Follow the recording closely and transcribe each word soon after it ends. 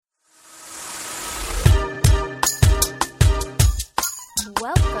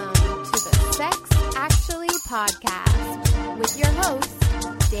Podcast with your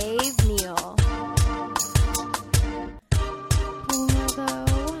host, Dave Neal.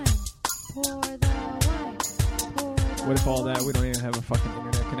 What if all that, we don't even have a fucking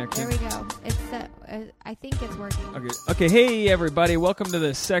internet connection? There we go. I think it's working. Okay. Hey, everybody. Welcome to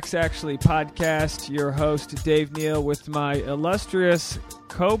the Sex Actually Podcast. Your host, Dave Neal, with my illustrious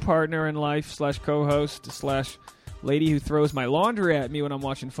co-partner in life / co-host / lady who throws my laundry at me when I'm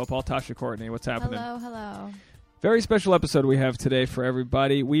watching football, Tasha Courtney. What's happening? Hello. Very special episode we have today for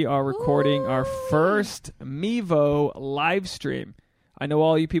everybody. We are recording our first Mevo live stream. I know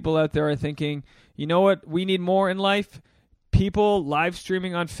all you people out there are thinking, you know what we need more in life? People live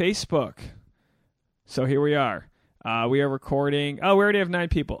streaming on Facebook. So here we are. We are recording. Oh, we already have 9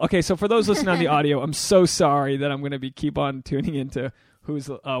 people. Okay, so for those listening on the audio, I'm so sorry that I'm going to keep on tuning into who's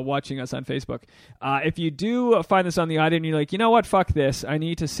watching us on Facebook. If you do find this on the audio and you're like, you know what, fuck this, I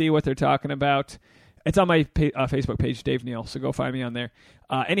need to see what they're talking about, it's on my Facebook page, Dave Neal, so go find me on there.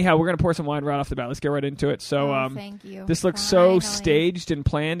 Anyhow, we're going to pour some wine right off the bat. Let's get right into it. So, thank you. This looks so staged and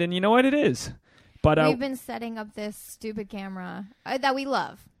planned, and you know what it is. But we've been setting up this stupid camera that we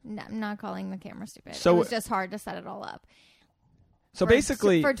love. No, I'm not calling the camera stupid. So, it was just hard to set it all up. So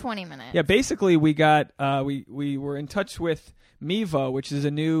basically, for 20 minutes. Yeah, basically we got we were in touch with Mevo, which is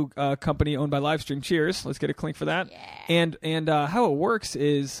a new company owned by Livestream. Cheers! Let's get a clink for that. Yeah. And how it works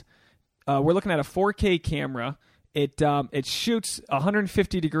is we're looking at a 4K camera. It shoots a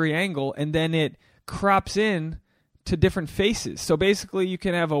 150-degree angle, and then it crops in to different faces. So basically, you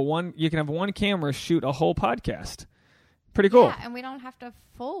can have one camera shoot a whole podcast. Pretty cool. Yeah, and we don't have to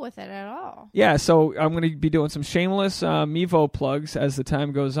fool with it at all. Yeah, so I'm going to be doing some shameless Mevo plugs as the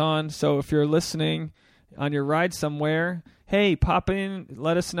time goes on. So if you're listening on your ride somewhere, hey, pop in,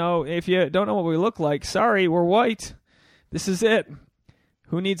 let us know. If you don't know what we look like, sorry, we're white. This is it.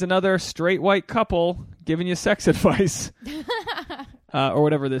 Who needs another straight white couple giving you sex advice? Or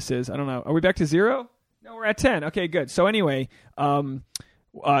whatever this is. I don't know. Are we back to 0? No, we're at 10. Okay, good. So anyway, so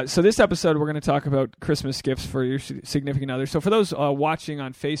this episode we're going to talk about Christmas gifts for your significant other. So for those watching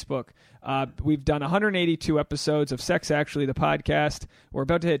on Facebook, we've done 182 episodes of Sex Actually, the podcast. We're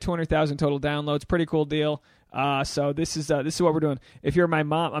about to hit 200,000 total downloads. Pretty cool deal. So this is what we're doing. If you're my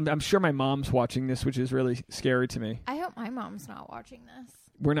mom, I'm sure my mom's watching this, which is really scary to me. I hope my mom's not watching this.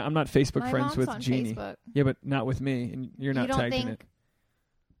 I'm not Facebook my friends mom's with on Jeannie. Facebook. Yeah, but not with me, and you're not tagging it.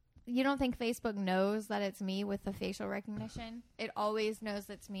 You don't think Facebook knows that it's me with the facial recognition? It always knows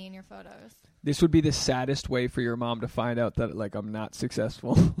it's me in your photos. This would be the saddest way for your mom to find out that I'm not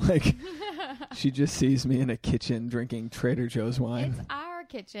successful. She just sees me in a kitchen drinking Trader Joe's wine. It's our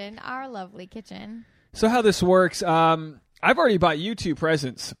kitchen, our lovely kitchen. So how this works, I've already bought you 2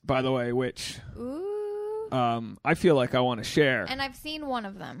 presents, by the way, which I feel like I want to share. And I've seen one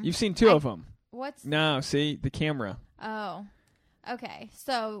of them. You've seen 2 of them. No, see, the camera. Oh. Okay,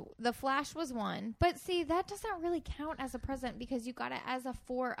 so the flash was one, but see, that doesn't really count as a present because you got it as a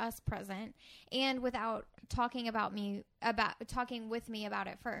for us present, and without talking with me about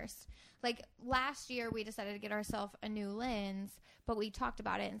it first. Like last year, we decided to get ourselves a new lens, but we talked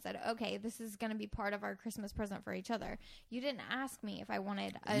about it and said, okay, this is going to be part of our Christmas present for each other. You didn't ask me if I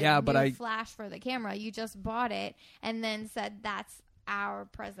wanted a new flash for the camera. You just bought it and then said that's our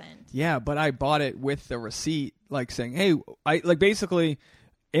present. Yeah, but I bought it with the receipt, saying, hey, basically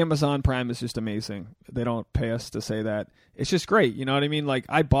Amazon Prime is just amazing. They don't pay us to say that. It's just great. You know what I mean?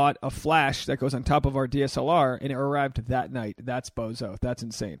 I bought a flash that goes on top of our DSLR and it arrived that night. That's bozo. That's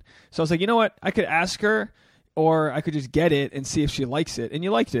insane. So I was like, you know what? I could ask her or I could just get it and see if she likes it. And you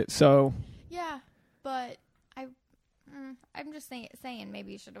liked it. So yeah, but I'm just saying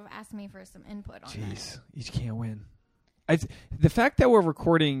maybe you should have asked me for some input on that. Jeez, you can't win. The fact that we're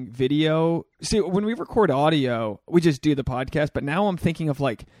recording video, see, when we record audio, we just do the podcast. But now I'm thinking of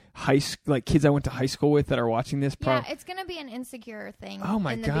kids I went to high school with that are watching this. Yeah, it's going to be an insecure thing. Oh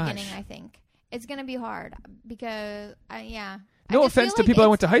my in the gosh. beginning, I think it's going to be hard because No offense to people I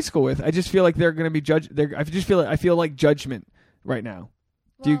went to high school with. I just feel like they're going to be judged. I feel like judgment right now.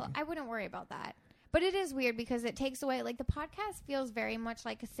 Well, I wouldn't worry about that. But it is weird because it takes away, the podcast feels very much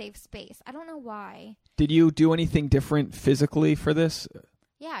like a safe space. I don't know why. Did you do anything different physically for this?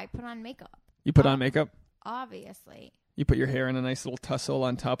 Yeah, I put on makeup. You put on makeup? Obviously. You put your hair in a nice little tussle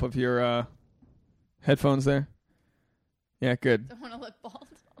on top of your headphones there? Yeah, good. Don't want to look bald.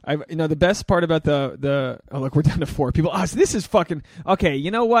 The best part about oh, look, we're down to 4 people. Oh, so this is fucking... Okay,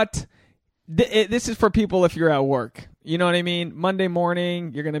 you know what? This is for people if you're at work. You know what I mean? Monday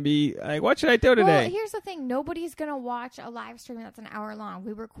morning, you're going to be like, what should I do today? Well, here's the thing. Nobody's going to watch a live stream that's an hour long.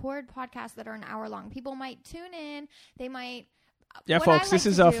 We record podcasts that are an hour long. People might tune in. They might Yeah, what folks, I this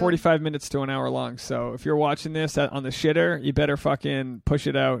like is to do- 45 minutes to an hour long. So if you're watching this on the shitter, you better fucking push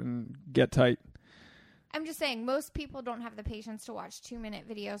it out and get tight. I'm just saying, most people don't have the patience to watch 2-minute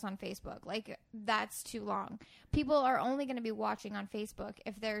videos on Facebook. Like, that's too long. People are only going to be watching on Facebook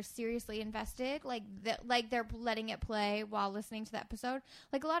if they're seriously invested, like they're letting it play while listening to the episode.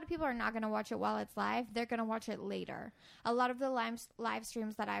 Like, a lot of people are not going to watch it while it's live. They're going to watch it later. A lot of the live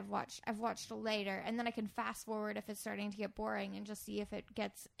streams that I've watched later, and then I can fast forward if it's starting to get boring and just see if it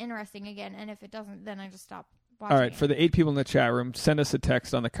gets interesting again. And if it doesn't, then I just stop. All right, for the 8 people in the chat room, send us a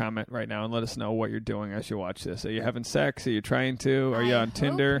text on the comment right now and let us know what you're doing as you watch this. Are you having sex? Are you trying to? Are you on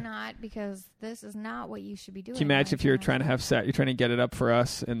Tinder? I hope not, because this is not what you should be doing. Can you imagine if you're trying to have sex, you're trying to get it up for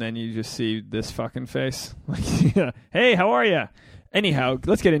us, and then you just see this fucking face? Like, yeah. Hey, how are you? Anyhow,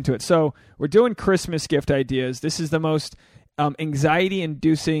 let's get into it. So we're doing Christmas gift ideas. This is the most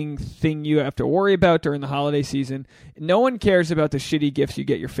anxiety-inducing thing you have to worry about during the holiday season. No one cares about the shitty gifts you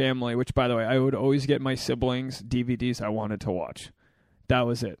get your family, which, by the way, I would always get my siblings DVDs I wanted to watch. That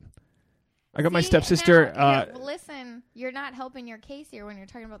was it. I got my stepsister. Listen, you're not helping your case here when you're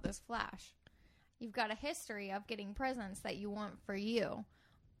talking about this Flash. You've got a history of getting presents that you want for you.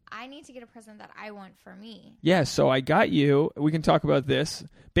 I need to get a present that I want for me. Yeah, so I got you. We can talk about this.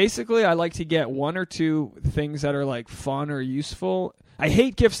 Basically, I like to get 1 or 2 things that are like fun or useful. I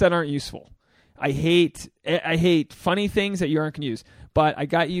hate gifts that aren't useful. I hate funny things that you aren't going to use. But I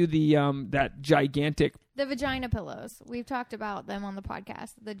got you that gigantic... The vagina pillows. We've talked about them on the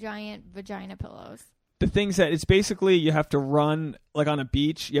podcast. The giant vagina pillows. The things that it's basically you have to run like on a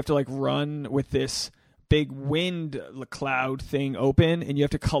beach. You have to like run with this big wind cloud thing open, and you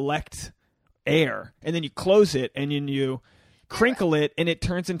have to collect air, and then you close it, and then you crinkle it, and it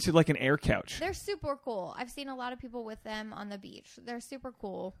turns into like an air couch. They're super cool. I've seen a lot of people with them on the beach. They're super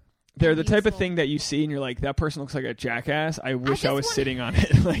cool. They're the type of thing that you see and you're like, that person looks like a jackass. I wish I was sitting on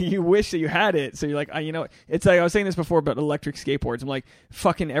it. Like, you wish that you had it. So you're like, you know, it's like I was saying this before about electric skateboards. I'm like,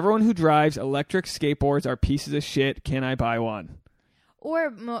 fucking everyone who drives electric skateboards are pieces of shit. Can I buy one?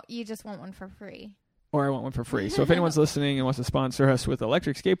 Or you just want one for free. Or I want one for free. So if anyone's listening and wants to sponsor us with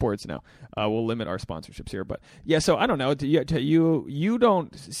electric skateboards, no, we'll limit our sponsorships here. But yeah, so I don't know. You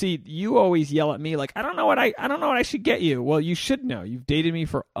don't see. You always yell at me like, I don't know what I should get you. Well, you should know. You've dated me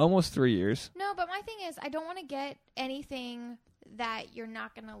for almost 3 years. No, but my thing is, I don't want to get anything that you're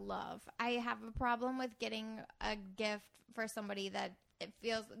not gonna love. I have a problem with getting a gift for somebody that it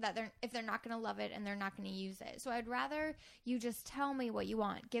feels that if they're not gonna love it and they're not gonna use it. So I'd rather you just tell me what you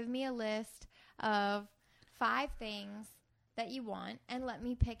want. Give me a list of 5 things that you want and let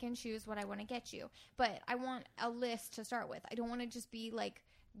me pick and choose what I want to get you. But I want a list to start with. I don't want to just be like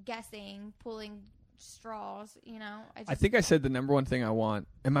guessing, pulling straws, you know. I think I said the number one thing I want,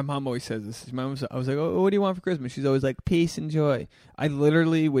 and my mom always says this. I was like, oh, what do you want for Christmas? She's always like, peace and joy. I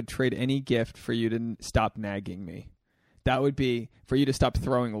literally would trade any gift for you to stop nagging me. That would be for you to stop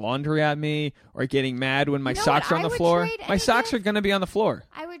throwing laundry at me or getting mad when my socks are on the floor. My socks are going to be on the floor.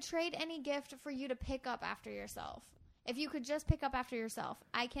 I would trade any gift for you to pick up after yourself. If you could just pick up after yourself,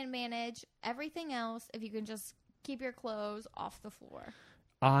 I can manage everything else if you can just keep your clothes off the floor.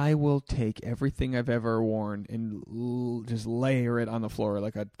 I will take everything I've ever worn and just layer it on the floor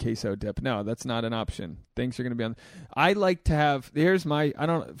like a queso dip. No, that's not an option. Things are going to be on. I like to have. Here's my. I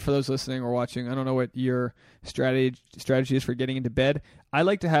don't. For those listening or watching, I don't know what your strategy is for getting into bed. I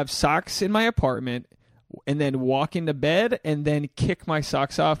like to have socks in my apartment, and then walk into bed, and then kick my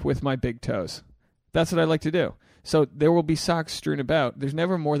socks off with my big toes. That's what I like to do. So there will be socks strewn about. There's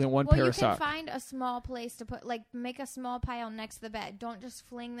never more than one pair of socks. Well, you can find a small place to put, like, make a small pile next to the bed. Don't just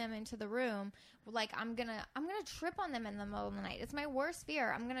fling them into the room. Like, I'm gonna trip on them in the middle of the night. It's my worst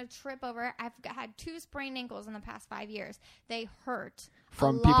fear. I'm gonna trip over. I've had 2 sprained ankles in the past 5 years. They hurt.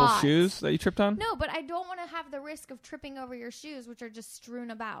 From people's shoes that you tripped on? No, but I don't want to have the risk of tripping over your shoes, which are just strewn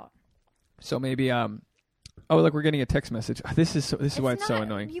about. So maybe oh, look, we're getting a text message. This is why it's so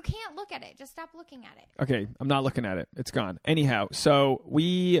annoying. You can't look at it. Just stop looking at it. Okay, I'm not looking at it. It's gone. Anyhow, so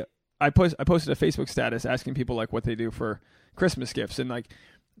I posted a Facebook status asking people like what they do for Christmas gifts, and like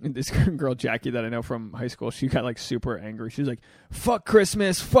this girl Jackie that I know from high school, she got like super angry. She was like, "Fuck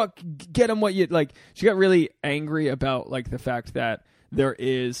Christmas, fuck, get them what you like." She got really angry about like the fact that there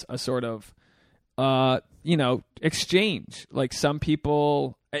is a sort of exchange. Like some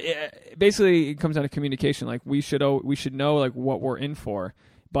people. Basically, it comes down to communication. Like we should know like what we're in for,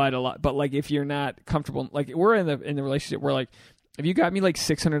 but like if you're not comfortable, like we're in the relationship where like if you got me like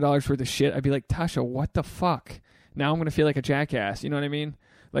 $600 worth of shit, I'd be like, Tasha, what the fuck? Now I'm gonna feel like a jackass. You know what I mean?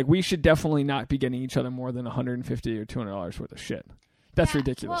 Like we should definitely not be getting each other more than $150 or $200 worth of shit. That's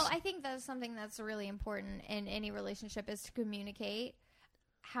ridiculous. Well, I think that's something that's really important in any relationship is to communicate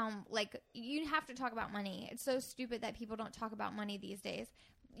how, like, you have to talk about money. It's so stupid that people don't talk about money these days.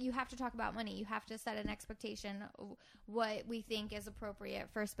 You have to talk about money. You have to set an expectation of what we think is appropriate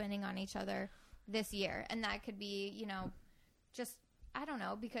for spending on each other this year. And that could be, you know, just, I don't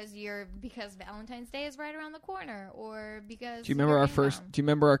know, because Valentine's Day is right around the corner, or because Do you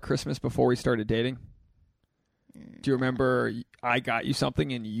remember our Christmas before we started dating? Do you remember I got you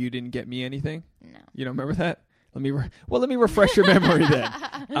something and you didn't get me anything? No. You don't remember that? Let me refresh your memory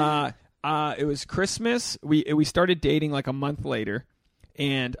then. It was Christmas. We started dating like a month later,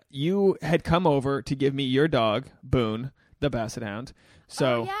 and you had come over to give me your dog, Boone, the Basset Hound.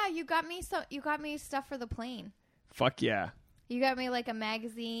 So you got me stuff for the plane. Fuck yeah. You got me like a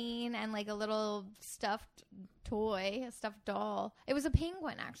magazine and like a little stuffed toy, a stuffed doll. It was a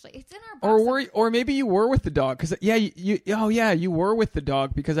penguin, actually. It's in our box. Or maybe you were with the dog because you were with the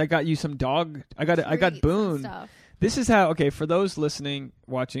dog because I got you some dog. I got Boone. This is how. Okay, for those listening,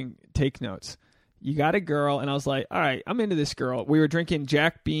 watching, take notes. You got a girl, and I was like, all right, I'm into this girl. We were drinking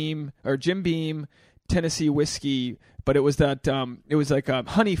Jim Beam Tennessee whiskey, but it was that it was like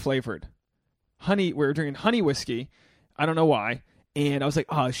honey flavored. We were drinking honey whiskey. I don't know why. And I was like,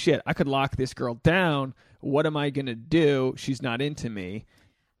 oh, shit, I could lock this girl down. What am I going to do? She's not into me.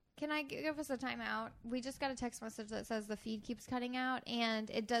 Can I give us a timeout? We just got a text message that says the feed keeps cutting out,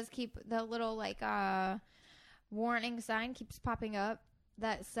 and it does keep the little, like, warning sign keeps popping up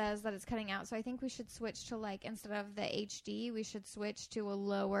that says that it's cutting out. So I think we should switch to, like, instead of the HD, we should switch to a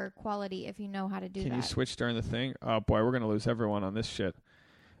lower quality if you know how to do that. Can you switch during the thing? Oh, boy, we're going to lose everyone on this shit.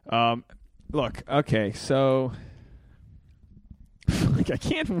 Look, okay, so... Like I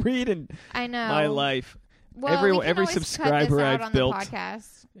can't read in my life. Well, every subscriber I've built.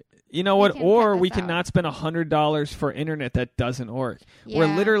 You know what? We can not spend $100 for internet that doesn't work. Yeah.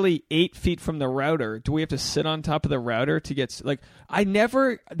 We're literally 8 feet from the router. Do we have to sit on top of the router to get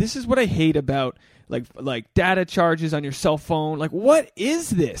This is what I hate about like data charges on your cell phone. Like, what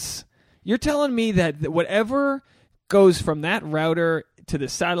is this? You're telling me that whatever goes from that router to the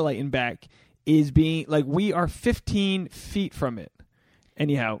satellite and back is being like we are 15 feet from it.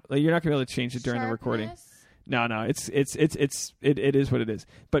 Anyhow, you're not gonna be able to change it during the recording. No, it is what it is.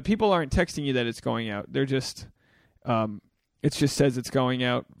 But people aren't texting you that it's going out. They're just, it just says it's going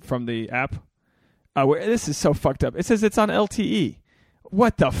out from the app. This is so fucked up. It says it's on LTE.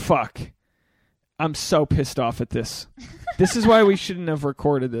 What the fuck? I'm so pissed off at this. This is why we shouldn't have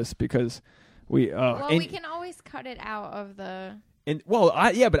recorded this because we. We can always cut it out of the. But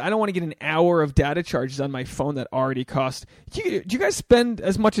I don't want to get an hour of data charges on my phone that already cost. Do you guys spend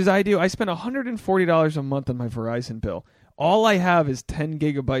as much as I do? I spend $140 a month on my Verizon bill. All I have is 10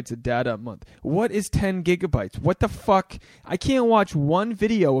 gigabytes of data a month. What is 10 gigabytes? What the fuck? I can't watch one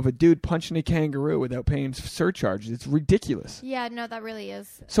video of a dude punching a kangaroo without paying surcharges. It's ridiculous. Yeah, no, that really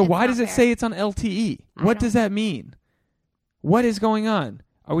is. So why does it say it's on LTE? What does that mean? What is going on?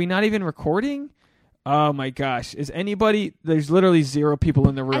 Are we not even recording? Oh my gosh. There's literally 0 people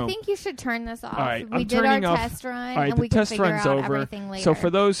in the room. I think you should turn this off. All right, we did our test run and we can figure out everything later. So for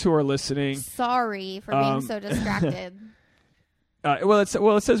those who are listening. Sorry for being so distracted.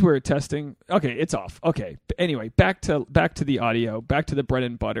 It says we're testing. Okay, it's off. Okay. Anyway, back to the audio, back to the bread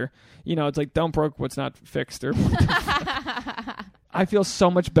and butter. You know, it's like don't broke what's not fixed or I feel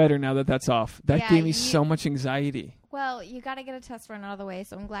so much better now that that's off. That gave me so much anxiety. Well, you got to get a test run out of the way,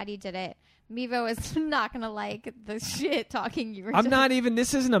 so I'm glad you did it. Mevo is not going to like the shit talking you were doing.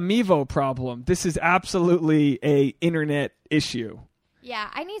 This isn't a Mevo problem. This is absolutely a internet issue. Yeah,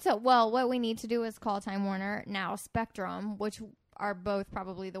 what we need to do is call Time Warner, now Spectrum, which are both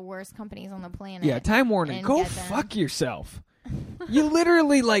probably the worst companies on the planet. Yeah, Time Warner, go fuck yourself. You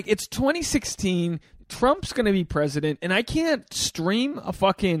literally, it's 2016, Trump's going to be president, and I can't stream a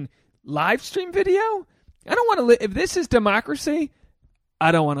fucking live stream video? I don't want to live. If this is democracy,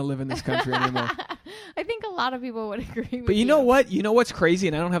 I don't want to live in this country anymore. I think a lot of people would agree with you. But you know what? You know what's crazy?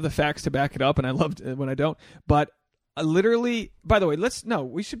 And I don't have the facts to back it up, and I love when I don't. But literally, by the way,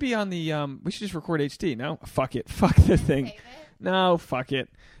 we should be on the, we should just record HD. No? Fuck it. Fuck the thing. Save it? No, fuck it.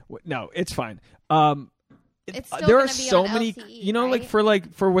 No, it's fine. It's still there are be so on many,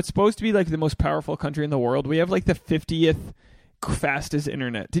 LTE, for what's supposed to be the most powerful country in the world, we have the 50th fastest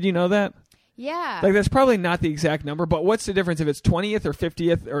internet. Did you know that? Yeah. That's probably not the exact number, but what's the difference if it's 20th or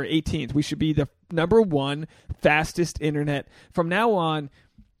 50th or 18th? We should be the number 1 fastest internet. From now on,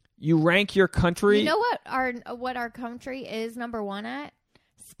 you rank your country. You know what our country is number 1 at?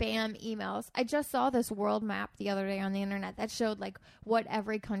 Spam emails. I just saw this world map the other day on the internet that showed what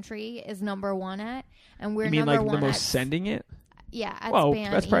every country is number 1 at, and we're you mean number 1 the most at sending it? Yeah, at Well,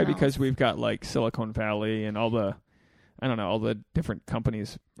 spam that's probably emails. because we've got like Silicon Valley and all the, I don't know, all the different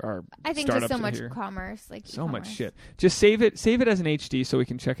companies are. I think startups just so much here. commerce, like So e-commerce. much shit. Just save it as an HD so we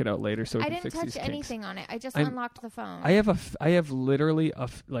can check it out later. So we I can didn't fix touch these kinks. anything on it. I just I'm- unlocked the phone. I have literally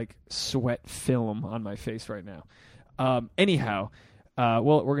like sweat film on my face right now. Anyhow,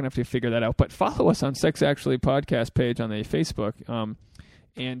 well, we're gonna have to figure that out. But follow us on Sex Actually podcast page on the Facebook.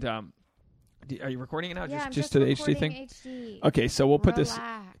 Are you recording it now? yeah, I'm just to the HD thing. HD. Okay, so we'll put this.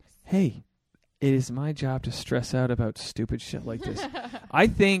 Relax. Hey, it is my job to stress out about stupid shit like this. I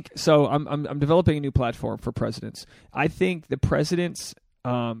think so. I'm developing a new platform for presidents. I think the president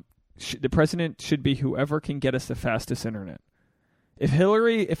should be whoever can get us the fastest internet. If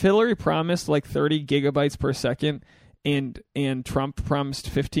Hillary promised like 30 gigabytes per second, and Trump promised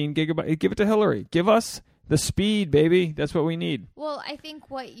 15 gigabytes, give it to Hillary. Give us the speed, baby. That's what we need. Well, I think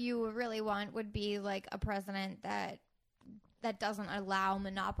what you really want would be like a president that doesn't allow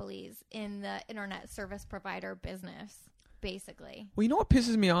monopolies in the internet service provider business, basically. Well, you know what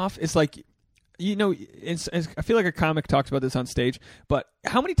pisses me off? It's like, you know, I feel like a comic talks about this on stage, but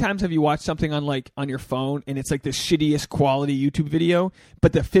how many times have you watched something on your phone and it's like the shittiest quality YouTube video,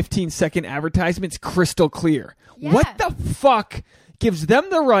 but the 15-second advertisement's crystal clear? Yeah. What the fuck gives them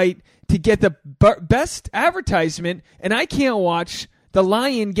the right to get the best advertisement, and I can't watch the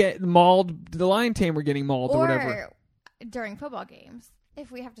lion get mauled, the lion tamer getting mauled or whatever? During football games,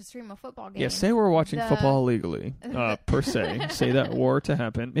 if we have to stream a football game. Yeah, say we're watching football illegally, per se. Say that were to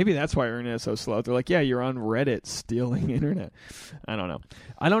happen. Maybe that's why our internet is so slow. They're like, yeah, you're on Reddit stealing internet. I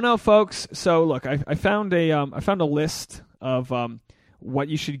don't know, folks. So look, I found a list of what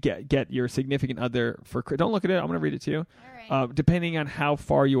you should get your significant other for. Don't look at it. I'm going to read it to you. All right. Depending on how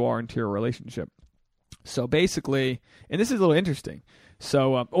far you are into your relationship. So basically, and this is a little interesting.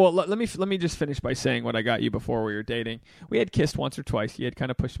 So, let me just finish by saying what I got you before we were dating. We had kissed once or twice. You had kind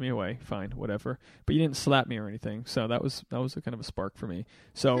of pushed me away. Fine, whatever. But you didn't slap me or anything. So that was a kind of a spark for me.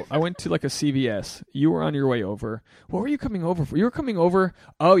 So I went to like a CVS. You were on your way over. What were you coming over for? You were coming over.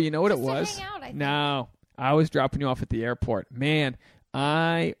 Oh, you know what Just it to was? hang out, I think. No, I was dropping you off at the airport. Man,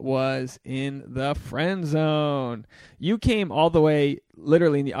 I was in the friend zone. You came all the way,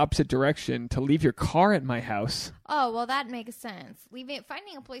 literally in the opposite direction, to leave your car at my house. Oh, well, that makes sense.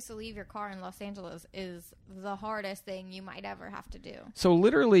 Finding a place to leave your car in Los Angeles is the hardest thing you might ever have to do. So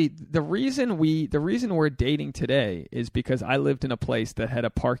literally, the reason we're dating today is because I lived in a place that had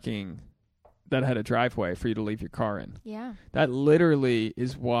a driveway for you to leave your car in. Yeah. That literally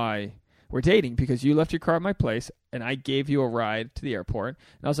is why we're dating, because you left your car at my place and I gave you a ride to the airport.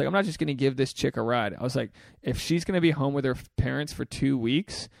 And I was like, I'm not just going to give this chick a ride. I was like, if she's going to be home with her parents for 2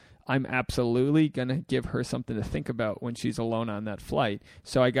 weeks, I'm absolutely going to give her something to think about when she's alone on that flight.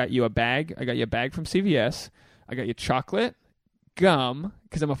 So I got you a bag. I got you a bag from CVS. I got you chocolate, gum,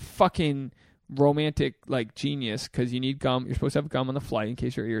 because I'm a fucking romantic genius, because you need gum. You're supposed to have gum on the flight in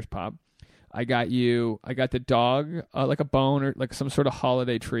case your ears pop. I got the dog like a bone or like some sort of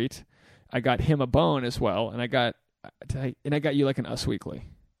holiday treat. I got him a bone as well, and I got you like an Us Weekly.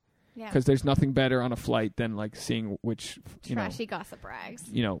 Yeah. Because there's nothing better on a flight than like seeing which Trashy gossip rags.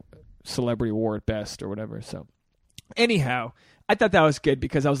 Celebrity wore it best or whatever. So anyhow, I thought that was good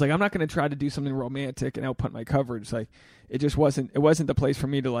because I was like, I'm not going to try to do something romantic and outpunt my coverage. Like it wasn't the place for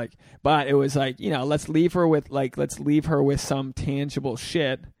me to like. But it was like, let's leave her with some tangible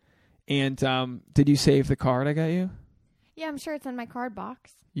shit. And did you save the card I got you? Yeah, I'm sure it's in my card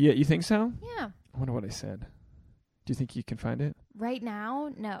box. Yeah, you think so? Yeah. I wonder what I said. Do you think you can find it? Right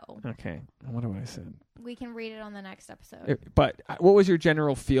now, no. Okay. I wonder what I said. We can read it on the next episode. But what was your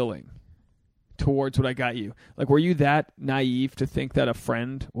general feeling towards what I got you? Like, were you that naive to think that a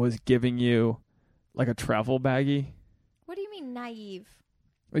friend was giving you like a travel baggie? What do you mean naive?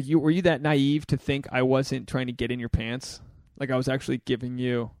 Like, were you that naive to think I wasn't trying to get in your pants? Like I was actually giving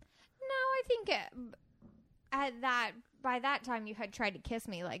you... No, I think by that time you had tried to kiss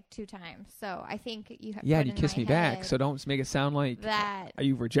me like 2 times. So I think you had and you kissed me back. So don't make it sound like that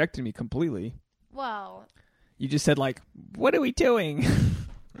you rejected me completely. Well, you just said like, what are we doing?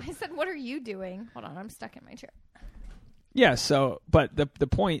 I said, what are you doing? Hold on, I'm stuck in my chair. Yeah, so, but the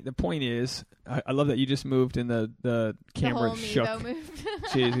point is, I love that you just moved and the camera shook.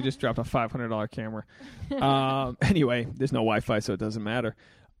 Jeez, we just dropped a $500 camera. Anyway, there's no Wi-Fi, so it doesn't matter.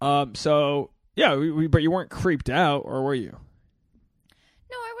 So, yeah, but you weren't creeped out, or were you?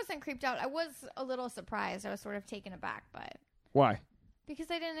 No, I wasn't creeped out. I was a little surprised. I was sort of taken aback by it. Why? Because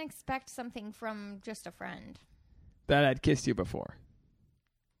I didn't expect something from just a friend. That I'd kissed you before.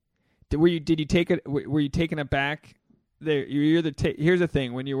 Were you taken aback? Here's the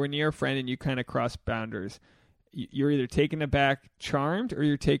thing: when you're a friend and you kind of cross boundaries, you're either taken aback charmed or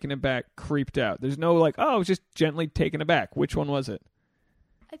you're taken aback creeped out. There's no like, oh, I was just gently taken aback. Which one was it?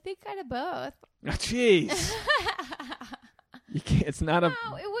 I think kind of both. Oh, jeez. You can't, it's not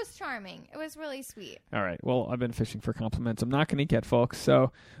No, it was charming. It was really sweet. All right. Well, I've been fishing for compliments. I'm not going to get, folks.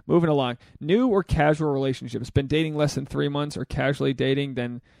 So, moving along. New or casual relationships. Been dating less than 3 months or casually dating,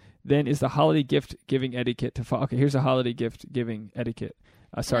 then is the holiday gift giving etiquette to follow. Okay, here's a holiday gift giving etiquette.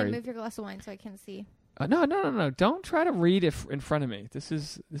 Sorry. Can I move your glass of wine so I can see? No. Don't try to read it in front of me. This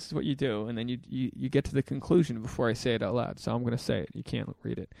is what you do, and then you get to the conclusion before I say it out loud. So I'm going to say it. You can't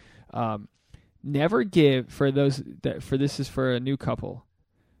read it. Never give this is for a new couple.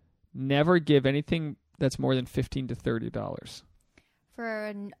 Never give anything that's more than $15 to $30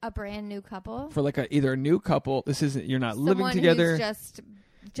 for a brand new couple. For like either a new couple. This isn't. You're not Someone living together. Who's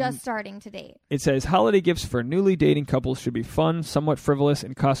just starting to date. It says holiday gifts for newly dating couples should be fun, somewhat frivolous,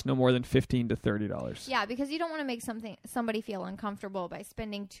 and cost no more than $15 to $30. Yeah, because you don't want to make somebody feel uncomfortable by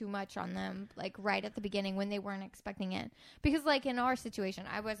spending too much on them, like right at the beginning when they weren't expecting it. Because like in our situation,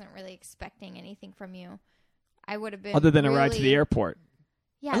 I wasn't really expecting anything from you. I would have been other than a ride to the airport.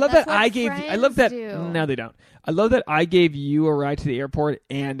 Yeah, I love that I gave. I love that. do. No, they don't. I love that I gave you a ride to the airport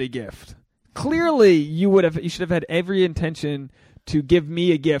and a gift. Clearly, you should have had every intention to give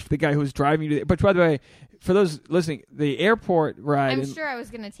me a gift, the guy who was driving you to but by the way, for those listening, the airport ride... I'm sure I was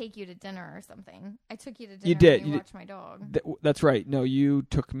going to take you to dinner or something. I took you to dinner you did. and watched my dog. That's right. No, you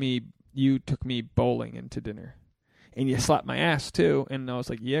took me bowling and to dinner. And you slapped my ass, too. And I was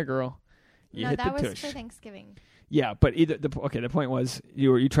like, yeah, girl. You hit the tush. That was for Thanksgiving. Yeah, but the point was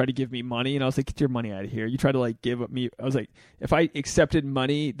you tried to give me money, and I was like, get your money out of here. You tried to like give me... I was like, if I accepted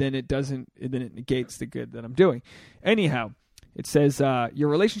money, then it negates the good that I'm doing. Anyhow... It says, your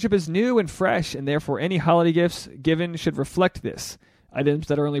relationship is new and fresh, and therefore any holiday gifts given should reflect this. Items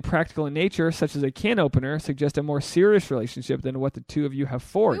that are only practical in nature, such as a can opener, suggest a more serious relationship than what the two of you have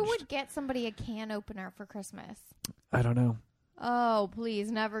forged. Who would get somebody a can opener for Christmas? I don't know. Oh,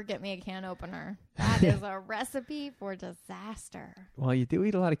 please never get me a can opener. That is a recipe for disaster. Well, you do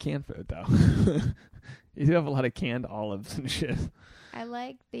eat a lot of canned food, though. You do have a lot of canned olives and shit. I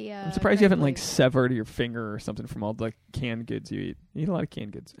like the... I'm surprised you haven't, like, severed your finger or something from all the canned goods you eat. You eat a lot of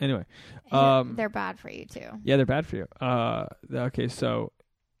canned goods. Anyway. They're bad for you, too. Yeah, they're bad for you. Okay, so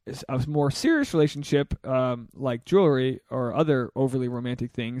a more serious relationship, like jewelry or other overly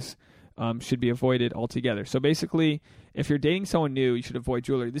romantic things, should be avoided altogether. So basically, if you're dating someone new, you should avoid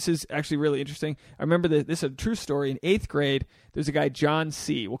jewelry. This is actually really interesting. I remember this is a true story. In 8th grade, there's a guy, John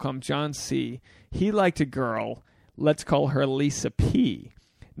C. We'll call him John C. He liked a girl. Let's call her Lisa P.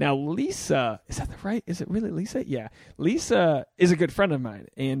 Now, Lisa, is that right? Is it really Lisa? Yeah. Lisa is a good friend of mine,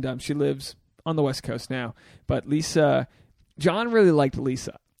 and she lives on the West Coast now. But John really liked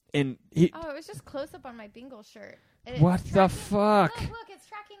Lisa. And it was just close up on my Bingle shirt. What the fuck? Look, it's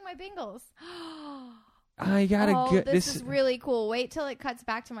tracking my Bingles. I gotta this is really cool. Wait till it cuts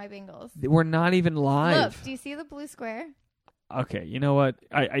back to my Bingles. We're not even live. Look, do you see the blue square? Okay, you know what?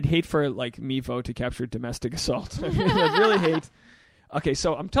 I'd hate for like Mevo to capture domestic assault. I'd really hate. Okay,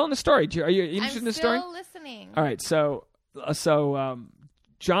 so I'm telling the story. Are you interested in the story? I'm still listening. All right, so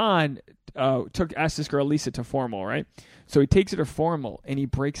John asked this girl Lisa to formal, right? So he takes her to formal and he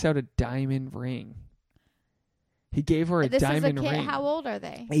breaks out a diamond ring. He gave her a diamond ring. How old are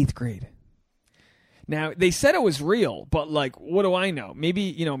they? 8th grade. Now, they said it was real, but, like, what do I know?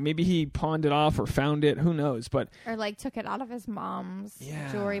 Maybe he pawned it off or found it. Who knows? But or, like, took it out of his mom's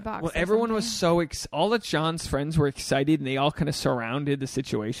jewelry box. Well, everyone was so all of John's friends were excited, and they all kind of surrounded the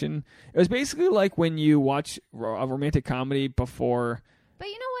situation. It was basically like when you watch a romantic comedy before. But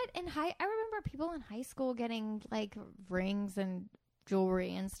you know what? I remember people in high school getting, like, rings and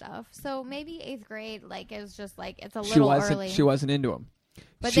jewelry and stuff. So maybe 8th grade, like, it was just, like, it's a little early. She wasn't into him.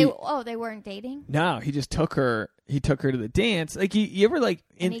 But they weren't dating? No, he just took her. He took her to the dance. Like you ever like?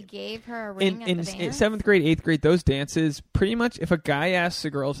 And he gave her a ring in the dance? In 7th grade, 8th grade, those dances. Pretty much, if a guy asks a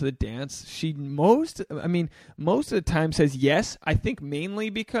girl to the dance, she most of the time says yes. I think mainly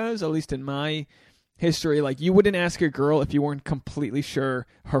because, at least in my history, like you wouldn't ask a girl if you weren't completely sure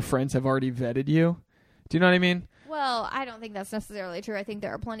her friends have already vetted you. Do you know what I mean? Well, I don't think that's necessarily true. I think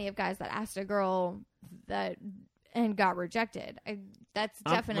there are plenty of guys that asked a girl and got rejected. That's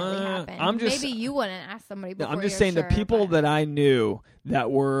definitely happened. Maybe you wouldn't ask somebody before. I'm just saying the people that I knew that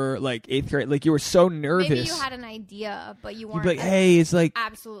were like 8th grade, like you were so nervous. Maybe you had an idea, but you weren't. You'd be like, hey, it's like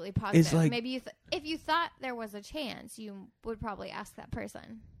absolutely positive. It's like, maybe if you thought there was a chance, you would probably ask that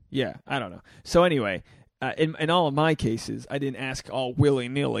person. Yeah, I don't know. So anyway, in all of my cases, I didn't ask all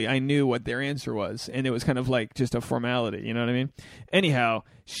willy-nilly. I knew what their answer was, and it was kind of like just a formality. You know what I mean? Anyhow,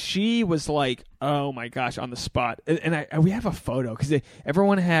 she was like, oh my gosh, on the spot. And we have a photo because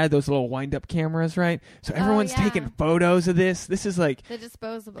everyone had those little wind-up cameras, right? So everyone's taking photos of this. This is like the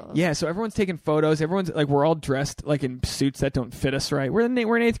disposables. Yeah, so everyone's taking photos. Everyone's like, we're all dressed like in suits that don't fit us right. We're in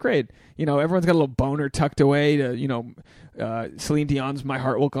 8th grade. Everyone's got a little boner tucked away to, Celine Dion's "My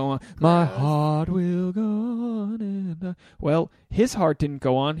Heart Will Go On." My heart will go on. And, well, his heart didn't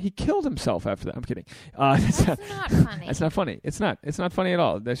go on. He killed himself after that. I'm kidding. That's not funny. That's not funny. It's not. It's not funny at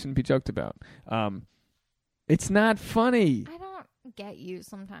all. That shouldn't be joked about. It's not funny. I don't get you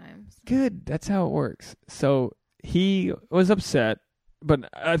sometimes. Good. That's how it works. So he was upset, but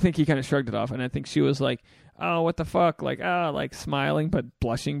I think he kind of shrugged it off, and I think she was like, oh, what the fuck? Like smiling but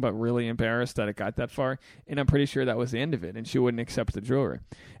blushing but really embarrassed that it got that far. And I'm pretty sure that was the end of it, and she wouldn't accept the jewelry.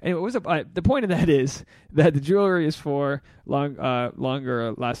 Anyway, the point of that is that the jewelry is for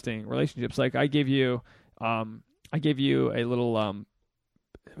longer lasting relationships. Like I gave you a little,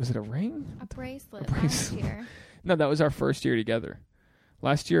 was it a ring? A bracelet last year. No, that was our first year together.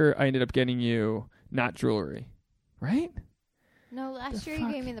 Last year, I ended up getting you not jewelry, right? No, last year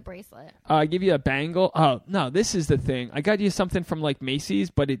you gave me the bracelet. I give you a bangle. Oh, no, this is the thing. I got you something from like Macy's,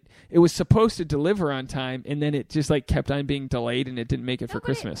 but it was supposed to deliver on time, and then it just like kept on being delayed, and it didn't make it for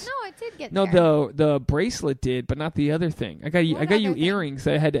Christmas. It did get there. No, the bracelet did, but not the other thing. I got you earrings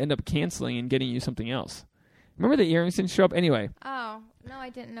that I had to end up canceling and getting you something else. Remember the earrings didn't show up? Anyway. Oh, no, I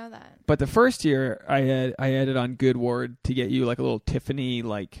didn't know that. But the first year, I had it on good word to get you like a little Tiffany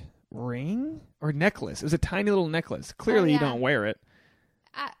like ring or necklace. It was a tiny little necklace. Clearly, you don't wear it.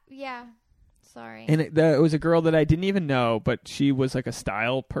 Yeah. Sorry. And it was a girl that I didn't even know, but she was like a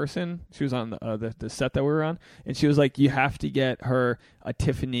style person. She was on the set that we were on, and she was like, you have to get her a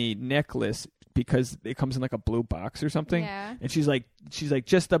Tiffany necklace because it comes in like a blue box or something. Yeah. And she's like,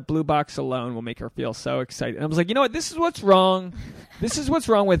 just the blue box alone will make her feel so excited. And I was like, you know what? This is what's wrong. This is what's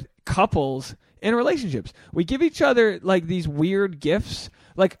wrong with couples in relationships. We give each other like these weird gifts.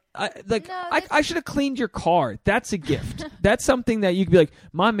 I should have cleaned your car. That's a gift. That's something that you could be like,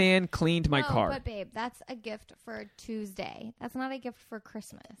 my man cleaned my car. But babe, that's a gift for Tuesday. That's not a gift for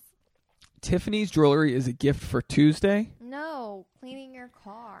Christmas. Tiffany's jewelry is a gift for Tuesday? No, cleaning your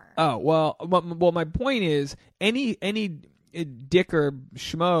car. Oh, well, my point is any dick or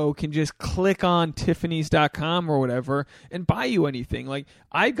schmo can just click on Tiffany's.com or whatever and buy you anything. Like,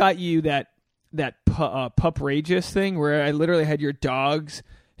 I got you that Puprageous thing where I literally had your dog's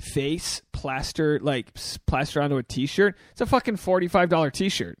face plastered onto a T-shirt. It's a fucking $45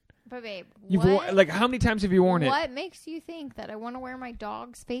 T-shirt. But babe, how many times have you worn it? What makes you think that I want to wear my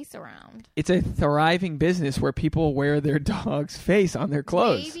dog's face around? It's a thriving business where people wear their dog's face on their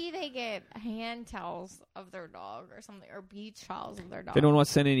clothes. Maybe they get hand towels of their dog or something, or beach towels of their dog. If anyone wants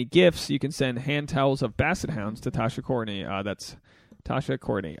to send any gifts, you can send hand towels of Basset Hounds to Tasha Courtney. That's Tasha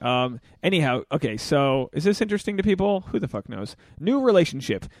Courtney. Anyhow, okay, so is this interesting to people? Who the fuck knows? New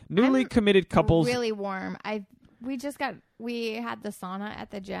relationship. Newly committed couples. Really warm. We had the sauna at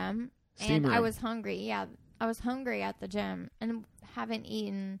the gym, Steam room. I was hungry. Yeah, I was hungry at the gym and haven't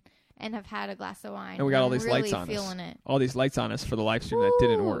eaten and have had a glass of wine. And we got all these really lights on feeling us. It. All these lights on us for the live stream that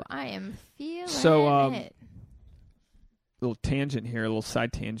didn't work. I am feeling it. Little tangent here, a little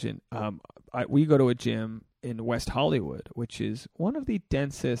side tangent. We go to a gym in West Hollywood, which is one of the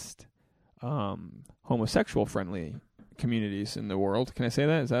densest homosexual-friendly communities in the world. Can I say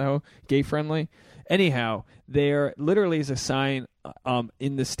that? Is that how gay-friendly? Anyhow, there literally is a sign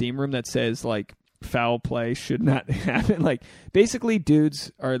in the steam room that says, like, foul play should not happen. Like, basically, dudes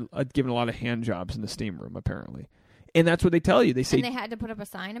are given a lot of hand jobs in the steam room, apparently. And that's what they tell you. They say, and they had to put up a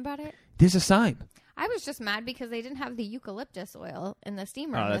sign about it? There's a sign. I was just mad because they didn't have the eucalyptus oil in the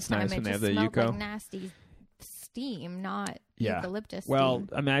steam room that's this time. Nice when it they have just the smelled euco. like nasty steam, not eucalyptus well,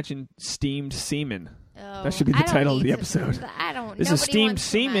 steam. imagine steamed semen. Oh, that should be the title of the episode. This is Steamed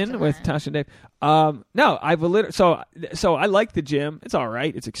Semen with Tasha and Dave. No, so I like the gym. It's all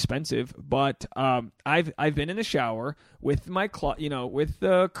right. It's expensive, but I've been in the shower with my with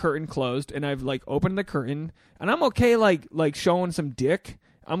the curtain closed, and I've like opened the curtain, and I'm okay like showing some dick.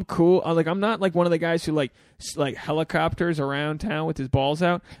 I'm cool. I'm not like one of the guys who like helicopters around town with his balls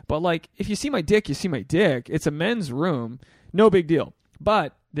out. But like, if you see my dick, you see my dick. It's a men's room. No big deal.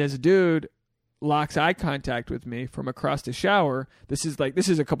 But this dude locks eye contact with me from across the shower. This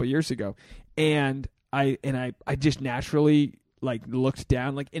is a couple years ago, and I just naturally like looked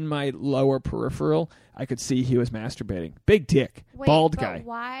down, like in my lower peripheral, I could see he was masturbating. Big dick, bald guy.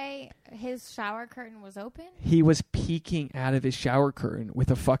 Why his shower curtain was open? He was peeking out of his shower curtain with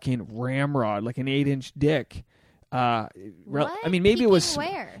a fucking ramrod, like an 8-inch dick. What? I mean, maybe peeking it was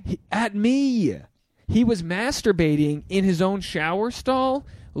where? at me. he was masturbating in his own shower stall,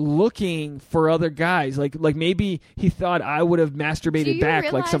 looking for other guys. Like maybe he thought I would have masturbated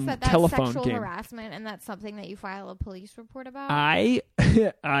back, like some telephone sexual game. Harassment, and that's something that you file a police report about? I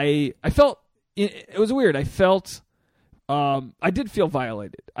felt it was weird. I felt I did feel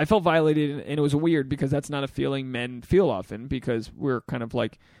violated. I felt violated, and it was weird because that's not a feeling men feel often, because we're kind of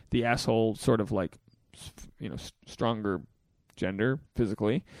like the asshole, sort of like, stronger gender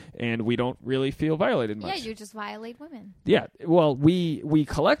physically, and we don't really feel violated much. Yeah, you just violate women. Yeah, well, we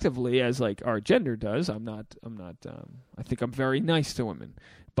collectively, as like our gender does. I'm not. I think I'm very nice to women,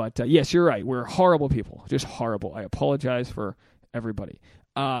 but yes, you're right. We're horrible people, just horrible. I apologize for everybody.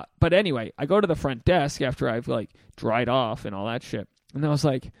 But anyway, I go to the front desk after I've like dried off and all that shit, and I was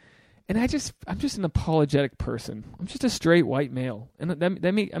like, I'm just an apologetic person. I'm just a straight white male, and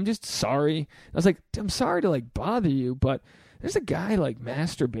I'm just sorry. I was like, I'm sorry to like bother you, but there's a guy like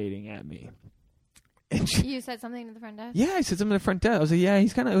masturbating at me. And you said something to the front desk? Yeah, I said something to the front desk. I was like, yeah,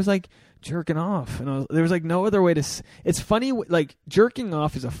 it was like jerking off. And there was like no other way to it's funny, like jerking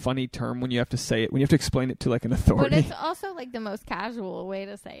off is a funny term when you have to say it, when you have to explain it to like an authority. But it's also like the most casual way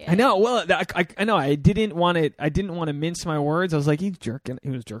to say it. I know. Well, I know. I didn't want to mince my words. I was like, he was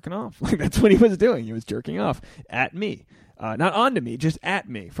jerking off. Like that's what he was doing. He was jerking off at me. Not onto me, just at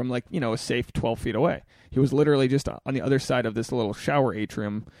me from like, a safe 12 feet away. He was literally just on the other side of this little shower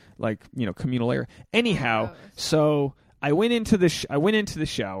atrium, like, communal area. Anyhow, so I went into the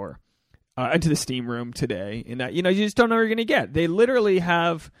shower, into the steam room today, and you just don't know what you're going to get. They literally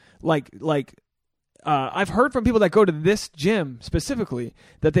have I've heard from people that go to this gym specifically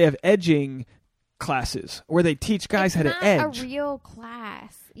that they have edging classes where they teach guys how to edge. It's not a real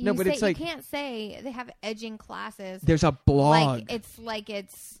class. No, but it's like, you can't say they have edging classes. There's a blog.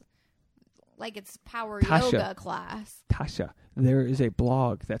 Like it's power Tasha, yoga class. Tasha, there is a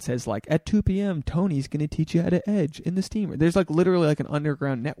blog that says like at 2 p.m. Tony's going to teach you how to edge in the steamer. There's like literally like an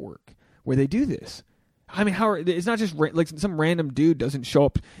underground network where they do this. I mean, it's not just like some random dude doesn't show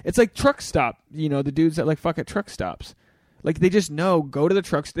up. It's like truck stop, the dudes that like fuck at truck stops. Like they just know, go to the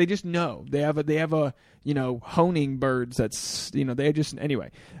trucks. They just know they have a honing birds. That's they just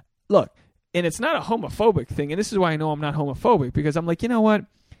anyway. Look, and it's not a homophobic thing, and this is why I know I'm not homophobic, because I'm like, you know what,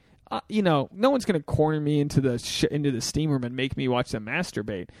 no one's gonna corner me into the steam room and make me watch them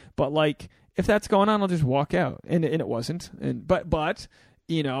masturbate. But like, if that's going on, I'll just walk out. And it wasn't. But.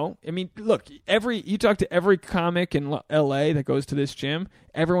 I mean, look, you talk to every comic in LA that goes to this gym,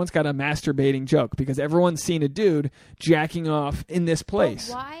 everyone's got a masturbating joke because everyone's seen a dude jacking off in this place.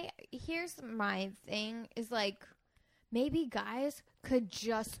 But why? Here's my thing is like, maybe guys could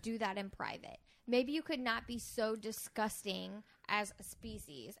just do that in private. Maybe you could not be so disgusting as a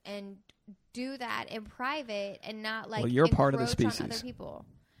species and do that in private and not like you're part of the species. On other people.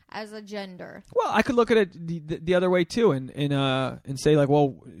 As a gender. Well, I could look at it the other way too, and say like,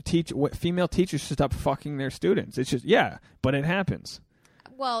 well, female teachers should stop fucking their students. It's just but it happens.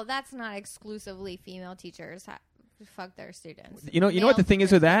 Well, that's not exclusively female teachers fuck their students. You know what the thing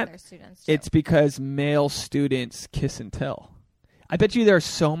is with that? It's because male students kiss and tell. I bet you there are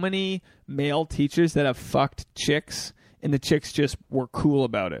so many male teachers that have fucked chicks, and the chicks just were cool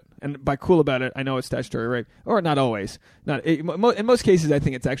about it. And by cool about it, I know it's statutory rape. Or not always. In most cases, I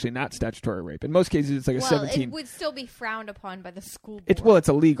think it's actually not statutory rape. In most cases, it's like a 17. It would still be frowned upon by the school board. It's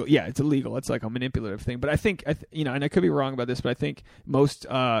illegal. Yeah, it's illegal. It's like a manipulative thing. But I think, and I could be wrong about this, but I think most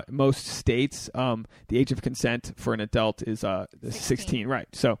states, the age of consent for an adult is 16. Right.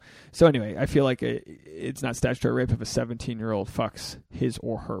 So anyway, I feel like it's not statutory rape if a 17-year-old fucks his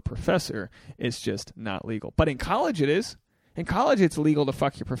or her professor. It's just not legal. But in college, it is. In college, it's legal to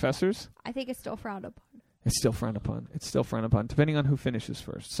fuck your professors. I think it's still frowned upon. It's still frowned upon, depending on who finishes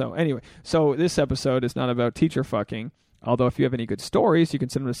first. So anyway, this episode is not about teacher fucking, although if you have any good stories, you can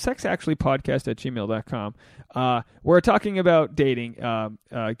send them to sexactuallypodcast@gmail.com. We're talking about dating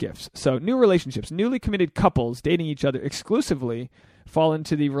gifts. So new relationships, newly committed couples dating each other exclusively fall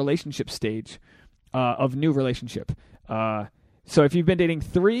into the relationship stage of new relationship. So if you've been dating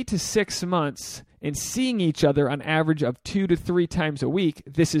 3 to 6 months and seeing each other on average of 2 to 3 times a week,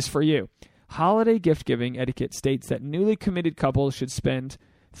 this is for you. Holiday gift-giving etiquette states that newly committed couples should spend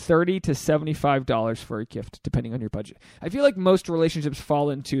 $30 to $75 for a gift, depending on your budget. I feel like most relationships fall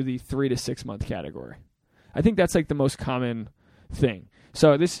into the 3 to 6 month category. I think that's like the most common thing.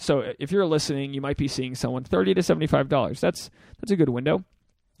 So if you're listening, you might be seeing someone $30 to $75. That's a good window.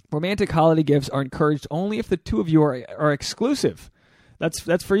 Romantic holiday gifts are encouraged only if the two of you are exclusive.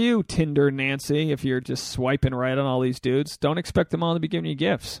 That's for you, Tinder Nancy. If you're just swiping right on all these dudes, don't expect them all to be giving you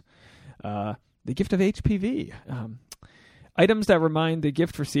gifts. The gift of HPV. Items that remind the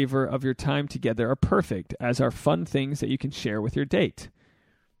gift receiver of your time together are perfect, as are fun things that you can share with your date.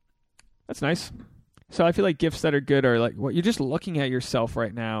 That's nice. So I feel like gifts that are good are like what you're just looking at yourself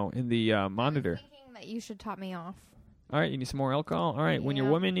right now in the monitor. I'm thinking that you should top me off. All right, you need some more alcohol? All right, when your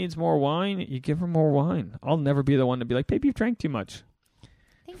Yeah. woman needs more wine, you give her more wine. I'll never be the one to be like, babe, you've drank too much.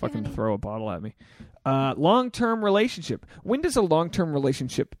 Thank you, Fucking honey. throw a bottle at me. Long-term relationship. When does a long-term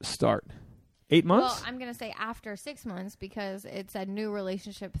relationship start? 8 months? Well, I'm going to say after 6 months because it's a new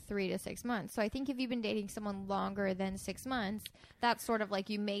relationship 3 to 6 months. So I think if you've been dating someone longer than 6 months, that's sort of like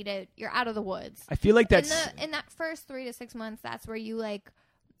you made it, you're out of the woods. I feel like that's... In that first 3 to 6 months, that's where you like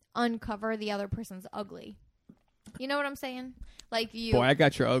uncover the other person's ugly. You know what I'm saying? Like you... Boy, I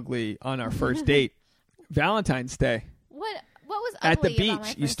got your ugly on our first date. Valentine's Day. What was ugly At the about my beach.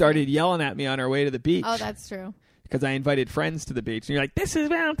 first You started date? yelling at me on our way to the beach. Oh, that's true. Because I invited friends to the beach. And you're like, this is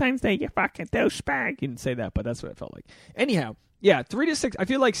Valentine's Day, you fucking douchebag. You didn't say that, but that's what it felt like. Anyhow, yeah, 3 to 6. I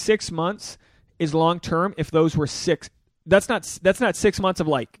feel like 6 months is long term if those were 6. That's not 6 months of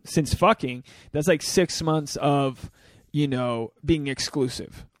like since fucking. That's like 6 months of, being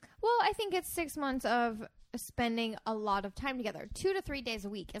exclusive. Well, I think it's 6 months of spending a lot of time together. 2 to 3 days a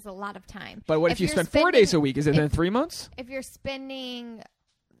week is a lot of time. But what if you you're spend 4 days a week? Is it then 3 months? If you're spending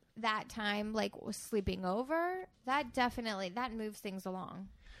that time like sleeping over, that moves things along.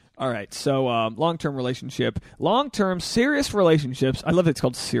 All right, so long-term relationship. Long-term serious relationships. I love that it's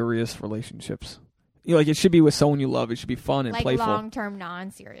called serious relationships. It should be with someone you love. It should be fun and like playful. long-term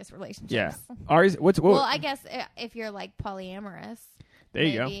non-serious relationships. Yeah. Ours. What? Well, I guess if you're like polyamorous, There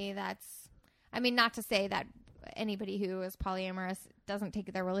you go. maybe that's. I mean, not to say that anybody who is polyamorous doesn't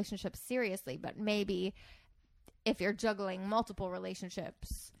take their relationships seriously, but maybe if you're juggling multiple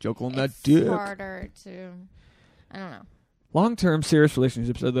relationships, it's harder to. I don't know. Long-term serious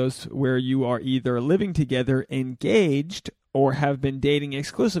relationships are those where you are either living together, engaged, or have been dating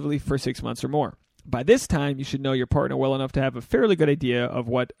exclusively for 6 months or more. By this time, you should know your partner well enough to have a fairly good idea of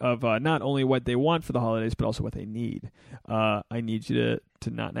not only what they want for the holidays, but also what they need. I need you to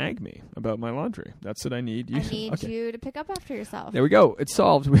not nag me about my laundry. That's what I need. I need you to pick up after yourself. There we go. It's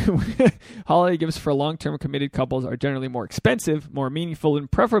solved. Holiday gifts for long-term committed couples are generally more expensive, more meaningful, and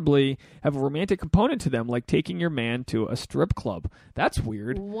preferably have a romantic component to them, like taking your man to a strip club. That's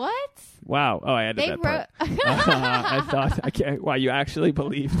weird. What? Wow. Oh, I added that part. I thought, wow, you actually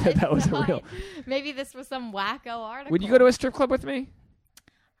believe that was a real... Maybe this was some wacko article. Would you go to a strip club with me?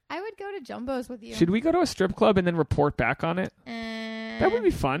 I would go to Jumbo's with you. Should we go to a strip club and then report back on it? That would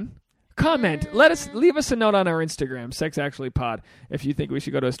be fun. Comment. Leave us a note on our Instagram, Sex Actually Pod, if you think we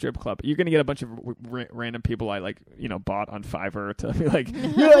should go to a strip club. You're going to get a bunch of random people I bought on Fiverr to be like,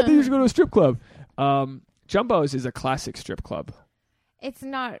 yeah, I think you should go to a strip club. Jumbo's is a classic strip club. It's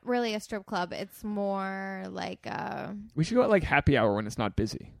not really a strip club. It's more like we should go at like happy hour when it's not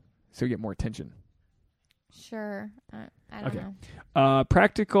busy, so we get more attention. Sure. I don't know.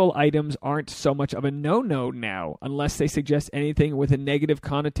 Practical items aren't so much of a no-no now, unless they suggest anything with a negative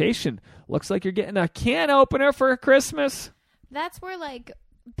connotation. Looks like you're getting a can opener for Christmas. That's where, like,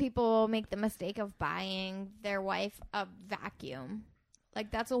 people make the mistake of buying their wife a vacuum.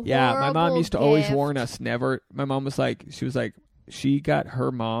 Like, that's a horrible my mom used to always gift. warn us never. My mom was like, she got her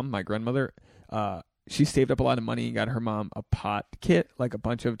mom, my grandmother, she saved up a lot of money and got her mom a pot kit, like a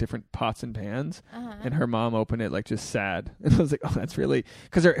bunch of different pots and pans. And her mom opened it like just sad. And I was like, oh, that's really...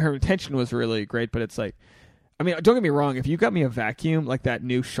 Because her intention was really great, but it's like... I mean, don't get me wrong. If you got me a vacuum, like that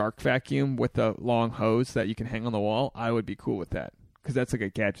new Shark vacuum with the long hose that you can hang on the wall, I would be cool with that. Because that's like a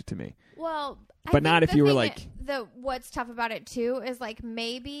gadget to me. Well... But not if you were like... What's tough about it, too, is like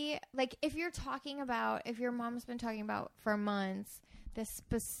maybe... Like if you're talking about... If your mom's been talking about for months this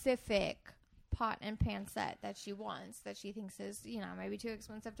specific... pot and pan set that she wants, that she thinks is, maybe too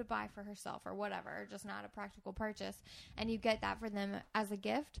expensive to buy for herself or whatever, or just not a practical purchase, and you get that for them as a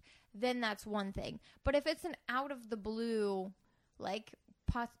gift, then that's one thing. But if it's an out of the blue, like,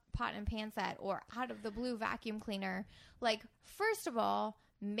 pot and pan set or out of the blue vacuum cleaner, like, first of all,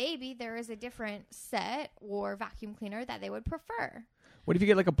 maybe there is a different set or vacuum cleaner that they would prefer. What if you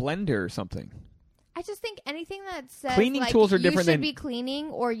get like a blender or something? I just think anything that says cleaning like, tools are different you should than be cleaning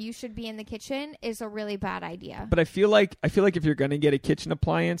or you should be in the kitchen is a really bad idea. But I feel like if you're going to get a kitchen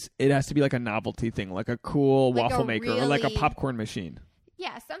appliance, it has to be like a novelty thing, like a cool waffle maker or like a popcorn machine.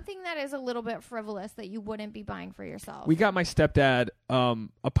 Yeah, something that is a little bit frivolous that you wouldn't be buying for yourself. We got my stepdad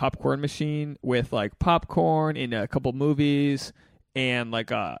a popcorn machine with like popcorn in a couple movies and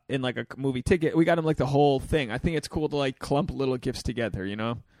like in like a movie ticket. We got him like the whole thing. I think it's cool to like clump little gifts together,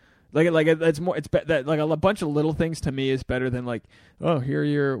 Like it's more. It's that like a bunch of little things to me is better than like, oh, here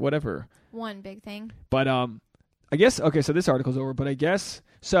you're whatever. One big thing. But I guess, okay, so this article's over, but I guess,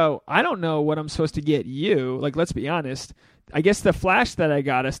 so I don't know what I'm supposed to get you. Like, let's be honest. I guess the flash that I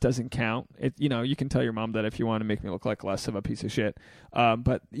got us doesn't count. You can tell your mom that if you want to make me look like less of a piece of shit.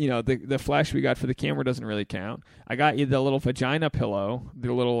 But, the flash we got for the camera doesn't really count. I got you the little vagina pillow,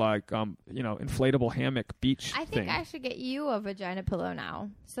 the little, inflatable hammock beach I think I should get you a vagina pillow now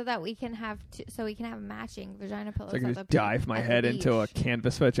so that we can have matching vagina pillows. So I can just dive my head into a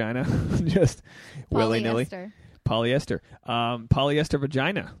canvas vagina. Just willy-nilly. Polyester. Polyester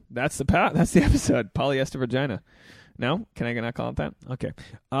vagina. That's the episode. Polyester vagina. No? Can I not call it that? Okay.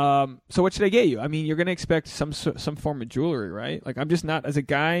 So what should I get you? I mean, you're going to expect some form of jewelry, right? Like, I'm just not, as a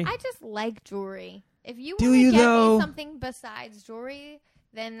guy. I just like jewelry. If you want to get me something besides jewelry,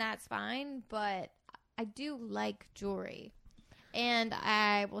 then that's fine. But I do like jewelry. And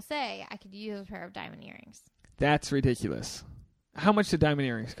I will say I could use a pair of diamond earrings. That's ridiculous. How much do diamond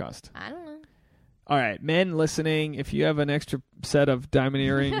earrings cost? I don't know. All right, men listening, if you have an extra set of diamond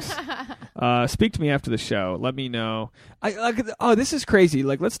earrings, speak to me after the show. Let me know. This is crazy.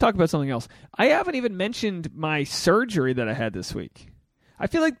 Like, let's talk about something else. I haven't even mentioned my surgery that I had this week. I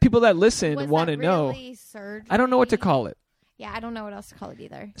feel like people that listen want to know. Surgery? I don't know what to call it. Yeah, I don't know what else to call it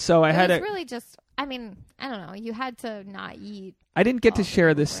either. So I had really just. I mean, I don't know. You had to not eat. I didn't get to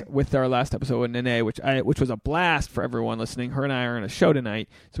share this with our last episode with Nene, which was a blast for everyone listening. Her and I are on a show tonight,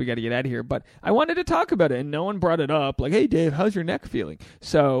 so we got to get out of here. But I wanted to talk about it, and no one brought it up. Like, hey, Dave, how's your neck feeling?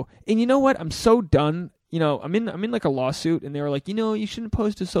 So, and you know what? I'm so done. I'm in like a lawsuit, and they were like, you shouldn't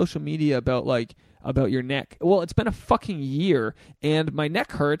post to social media about your neck. Well, it's been a fucking year, and my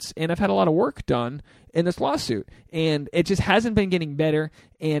neck hurts, and I've had a lot of work done in this lawsuit, and it just hasn't been getting better,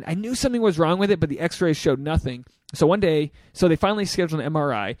 and I knew something was wrong with it, but the x-rays showed nothing. So one day, they finally scheduled an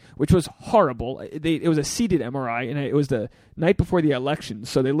MRI, which was horrible. It was a seated MRI, and it was the night before the election,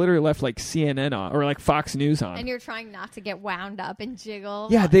 so they literally left like CNN on, or like Fox News on. And you're trying not to get wound up and jiggle.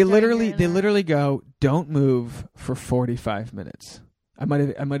 Yeah, they literally go, don't move for 45 minutes. I might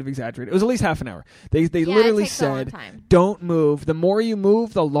have exaggerated. It was at least half an hour. They literally said, don't move. The more you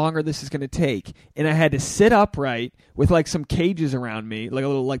move, the longer this is going to take. And I had to sit upright with like some cages around me, like a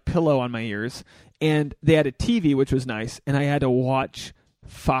little like pillow on my ears. And they had a TV, which was nice. And I had to watch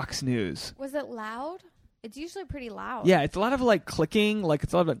Fox News. Was it loud? It's usually pretty loud. Yeah, it's a lot of like clicking, like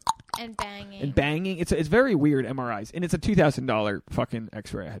it's a lot of and banging. And banging. It's very weird MRIs, and it's a $2,000 fucking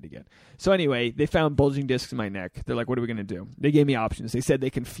X-ray I had to get. So anyway, they found bulging discs in my neck. They're like, "What are we gonna do?" They gave me options. They said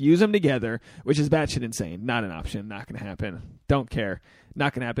they can fuse them together, which is batshit insane. Not an option. Not gonna happen. Don't care.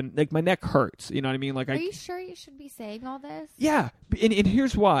 Not gonna happen. Like, my neck hurts. You know what I mean? Like, are you sure you should be saying all this? Yeah, and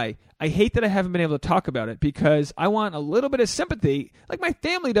here's why. I hate that I haven't been able to talk about it, because I want a little bit of sympathy. Like, my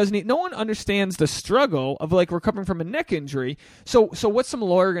family doesn't. No one understands the struggle of like recovering from a neck injury. So what's some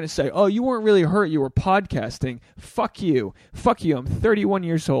lawyer gonna say? Oh, you weren't really hurt. You were podcasting. Fuck you. Fuck you. I'm 31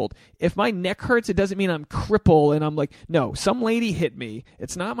 years old. If my neck hurts, it doesn't mean I'm crippled and I'm like, no, some lady hit me.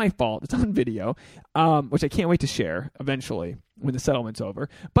 It's not my fault. It's on video, which I can't wait to share eventually when the settlement's over.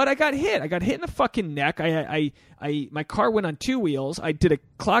 But I got hit. I got hit in the fucking neck. My car went on two wheels. I did a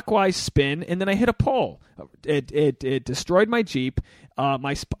clockwise spin, and then I hit a pole. It destroyed my Jeep.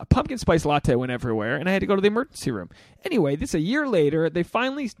 My pumpkin spice latte went everywhere, and I had to go to the emergency room. Anyway, this a year later, they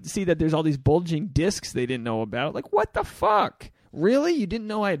finally see that there's all these bulging discs they didn't know about. Like, what the fuck? Really? You didn't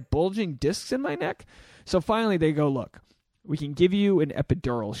know I had bulging discs in my neck? So finally they go, look, we can give you an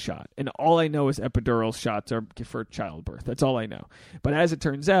epidural shot. And all I know is epidural shots are for childbirth. That's all I know. But as it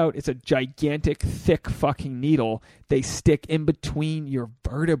turns out, it's a gigantic, thick fucking needle they stick in between your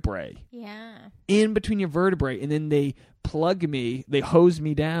vertebrae. Yeah. In between your vertebrae. And then they they hose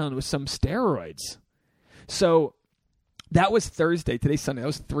me down with some steroids. So that was Thursday. Today's Sunday. That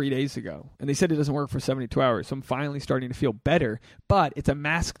was 3 days ago. And they said it doesn't work for 72 hours. So I'm finally starting to feel better. But it's a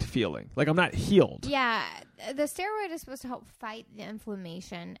masked feeling. Like, I'm not healed. Yeah. The steroid is supposed to help fight the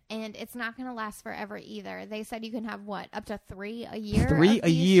inflammation. And it's not going to last forever either. They said you can have, up to 3 a year? 3 a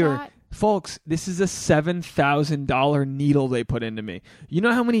year. Folks, this is a $7,000 needle they put into me. You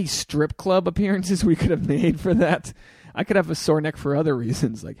know how many strip club appearances we could have made for that? I could have a sore neck for other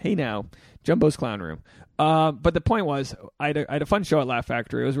reasons. Like, hey now, Jumbo's Clown Room. But the point was, I had a fun show at Laugh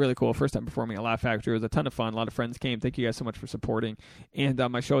Factory. It was really cool. First time performing at Laugh Factory. It was a ton of fun. A lot of friends came. Thank you guys so much for supporting. And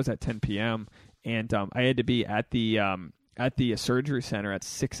my show was at 10 p.m. And I had to be at the surgery center at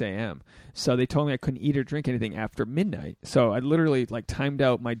 6 a.m. So they told me I couldn't eat or drink anything after midnight. So I literally timed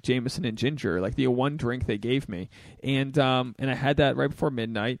out my Jameson and ginger, the one drink they gave me. And I had that right before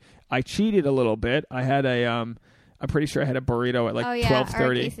midnight. I cheated a little bit. I had I'm pretty sure I had a burrito at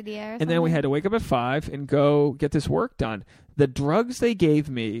 12:30. And then we had to wake up at 5 and go get this work done. The drugs they gave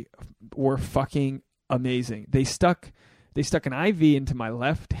me were fucking amazing. They stuck an IV into my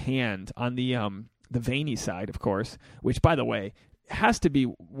left hand on the veiny side, of course, which, by the way, has to be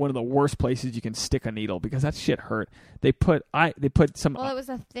one of the worst places you can stick a needle because that shit hurt. They put some. Well, it was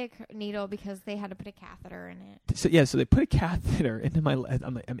a thick needle because they had to put a catheter in it. So they put a catheter into my.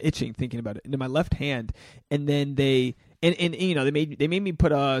 I'm itching thinking about it, into my left hand, and then they made me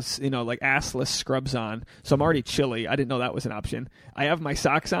put like assless scrubs on. So I'm already chilly. I didn't know that was an option. I have my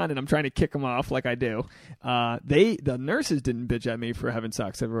socks on and I'm trying to kick them off like I do. The nurses didn't bitch at me for having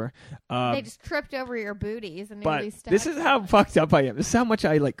socks everywhere. They just tripped over your booties and nearly stepped. This is how fucked up I am. This is how much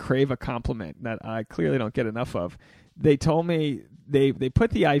I crave a compliment that I clearly don't get enough of. They told me they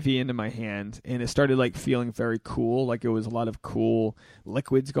put the IV into my hand and it started feeling very cool, like it was a lot of cool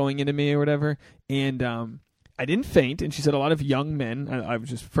liquids going into me or whatever. And I didn't faint, and she said a lot of young men. I was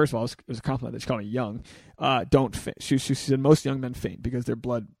just, first of all, it was a compliment that she called me young. Don't faint. She said most young men faint because their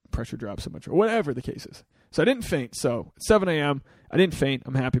blood pressure drops so much, or whatever the case is. So I didn't faint. So at 7 a.m., I didn't faint.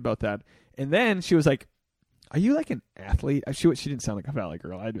 I'm happy about that. And then she was like, "Are you like an athlete?" She didn't sound like a valley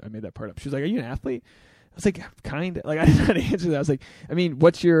girl. I made that part up. She was like, "Are you an athlete?" I was like, kind of. I didn't know how to answer that. I was like, I mean,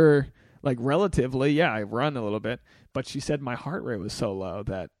 what's your relatively? Yeah, I run a little bit, but she said my heart rate was so low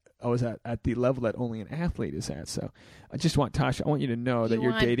that I was at the level that only an athlete is at. So I just want, Tasha, I want you to know that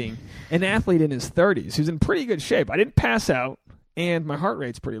you're dating an athlete in his 30s who's in pretty good shape. I didn't pass out, and my heart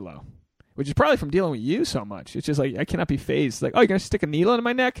rate's pretty low, which is probably from dealing with you so much. It's just I cannot be phased. Like, oh, you're going to stick a needle into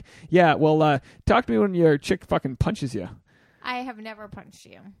my neck? Yeah, well, talk to me when your chick fucking punches you. I have never punched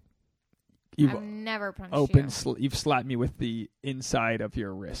you. I've never punched you. You've slapped me with the inside of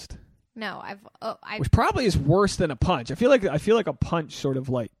your wrist. No, which probably is worse than a punch. I feel like a punch sort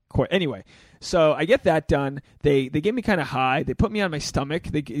of anyway. So I get that done. They get me kind of high. They put me on my stomach.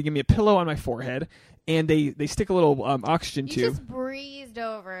 They give me a pillow on my forehead, and they stick a little oxygen tube. You just breezed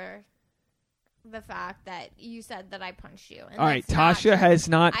over the fact that you said that I punched you. And all right, Tasha has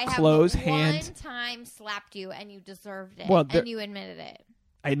not closed hands. I have one time slapped you, and you deserved it, well, and you admitted it.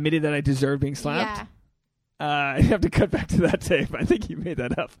 I admitted that I deserved being slapped? Yeah. I have to cut back to that tape. I think you made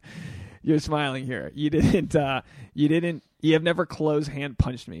that up. You're smiling here. You didn't. You have never close hand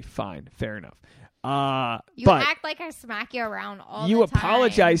punched me. Fine, fair enough. You act like I smack you around all the time. You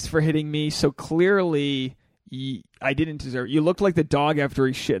apologized for hitting me, so clearly I didn't deserve it. You looked like the dog after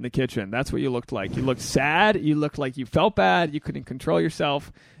he shit in the kitchen. That's what you looked like. You looked sad. You looked like you felt bad. You couldn't control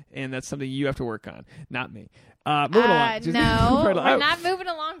yourself, and that's something you have to work on, not me. Moving along. No, we're not moving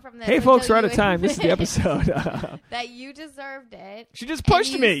along from this. Hey, folks, we're out of time. This is the episode. That you deserved it. She just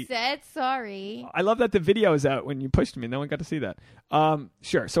pushed me. You said sorry. I love that the video is out when you pushed me. No one got to see that.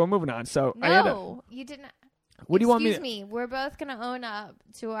 Sure. So we're moving on. So you didn't. What do you want me? Excuse me. We're both gonna own up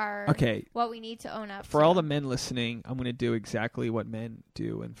to our what we need to own up. For all the men listening, I'm gonna do exactly what men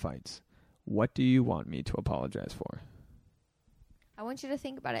do in fights. What do you want me to apologize for? I want you to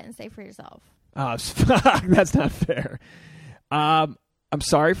think about it and say for yourself. Oh, fuck, that's not fair. I'm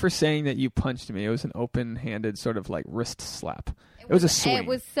sorry for saying that you punched me. It was an open-handed sort of wrist slap. It was a swing. It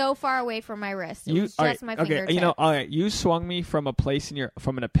was so far away from my wrist. It was just my fingertips. Okay, all right. You swung me from a place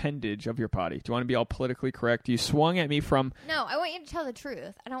from an appendage of your body. Do you want to be all politically correct? You swung at me from... No, I want you to tell the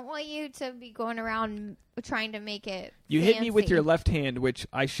truth. I don't want you to be going around trying to make it You fancy. hit me with your left hand, which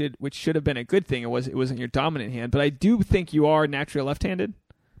should have been a good thing. It wasn't your dominant hand, but I do think you are naturally left-handed.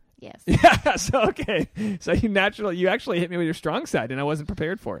 Yes. Yeah, so okay. So you actually hit me with your strong side, and I wasn't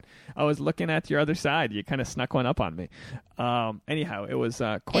prepared for it. I was looking at your other side. You kind of snuck one up on me. Anyhow, it was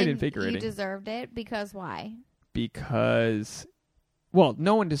quite invigorating. You deserved it because why? Because, well,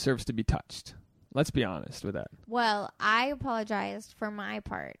 no one deserves to be touched. Let's be honest with that. Well, I apologized for my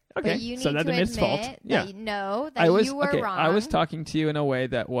part. Okay, but you need so that's to admit fault. Yeah. You were wrong. I was talking to you in a way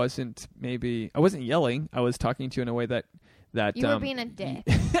that wasn't I wasn't yelling. I was talking to you in a way that you were being a dick.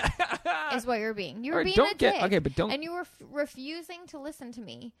 Is what you're being. You were being a dick. Okay, but don't. And you were refusing to listen to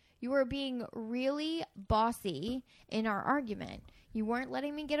me. You were being really bossy in our argument. You weren't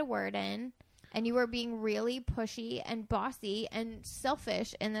letting me get a word in, and you were being really pushy and bossy and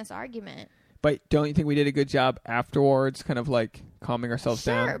selfish in this argument. But don't you think we did a good job afterwards, kind of calming ourselves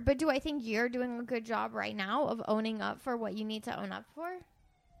down? Sure, but do I think you're doing a good job right now of owning up for what you need to own up for?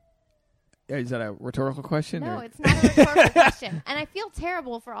 Is that a rhetorical question? No, it's not a rhetorical question. And I feel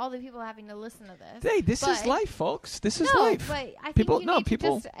terrible for all the people having to listen to this. Hey, this is life, folks. This is life. But I think you need to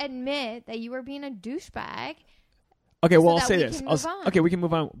just admit that you were being a douchebag. Okay, well, I'll say this. We can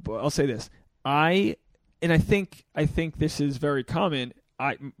move on. I'll say this. I think this is very common.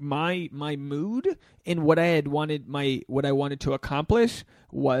 My mood and what I wanted to accomplish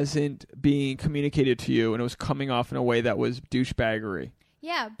wasn't being communicated to you, and it was coming off in a way that was douchebaggery.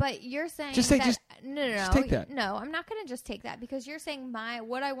 Yeah, but you're saying Just say, that, just no. just take that. No, I'm not going to just take that because you're saying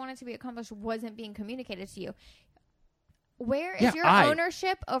what I wanted to be accomplished wasn't being communicated to you. Where is your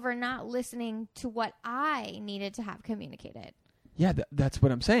ownership over not listening to what I needed to have communicated? Yeah, that's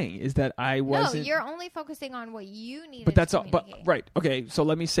what I'm saying, is that I wasn't... No, you're only focusing on what you needed but that's to all. But right, okay. So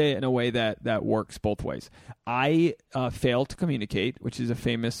let me say it in a way that works both ways. I failed to communicate, which is a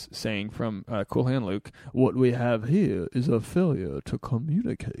famous saying from Cool Hand Luke. What we have here is a failure to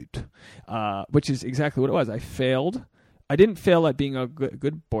communicate, which is exactly what it was. I failed. I didn't fail at being a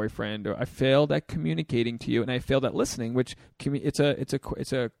good boyfriend, or I failed at communicating to you, and I failed at listening. Which it's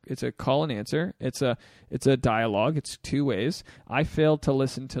a call and answer. It's a dialogue. It's two ways. I failed to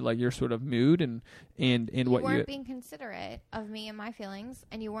listen to like your sort of mood and what you weren't being considerate of me and my feelings,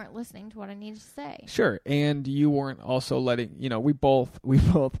 and you weren't listening to what I needed to say. Sure, and you weren't also letting we both.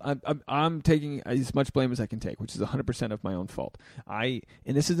 I'm taking as much blame as I can take, which is 100% of my own fault. And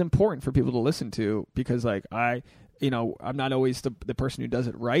this is important for people to listen to because I'm not always the person who does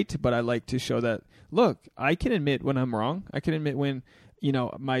it right, but I like to show that, look, I can admit when I'm wrong. I can admit when,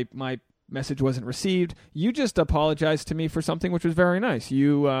 my message wasn't received. You just apologized to me for something which was very nice.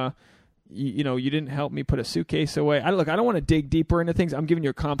 You didn't help me put a suitcase away. I don't want to dig deeper into things. I'm giving you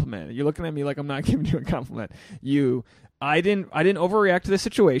a compliment. You're looking at me like I'm not giving you a compliment. I didn't overreact to the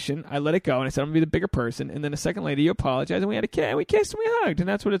situation. I let it go, and I said I'm gonna be the bigger person. And then a second later, you apologized, and we had a kiss, and we kissed, and we hugged, and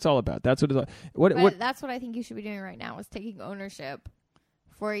that's what it's all about. That's what it's all. That's what I think you should be doing right now, is taking ownership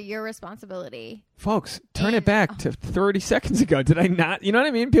for your responsibility. Folks, turn it back to 30 seconds ago. Did I not? You know what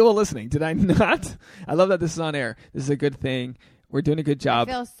I mean? People listening. Did I not? I love that this is on air. This is a good thing. We're doing a good job.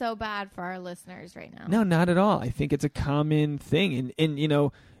 I feel so bad for our listeners right now. No, not at all. I think it's a common thing,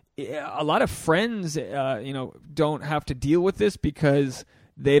 and a lot of friends, don't have to deal with this because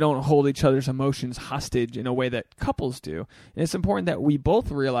they don't hold each other's emotions hostage in a way that couples do. And it's important that we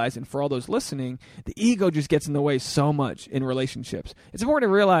both realize, and for all those listening, the ego just gets in the way so much in relationships. It's important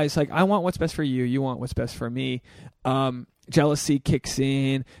to realize, like, I want what's best for you. You want what's best for me. Jealousy kicks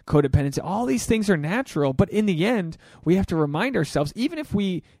in, codependency, all these things are natural, but in the end, we have to remind ourselves, even if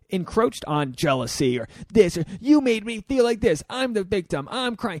we encroached on jealousy or this, or you made me feel like this, I'm the victim,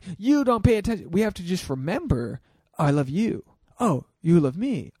 I'm crying, you don't pay attention. We have to just remember, I love you. Oh, you love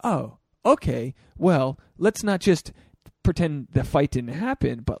me. Oh, okay. Well, let's not just pretend the fight didn't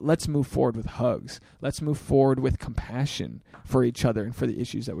happen, but let's move forward with hugs. Let's move forward with compassion for each other and for the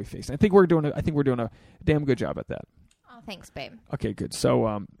issues that we face. I think we're doing a damn good job at that. Thanks, babe. Okay, good.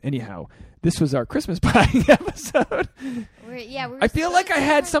 So, anyhow, this was our Christmas pie episode. I feel like I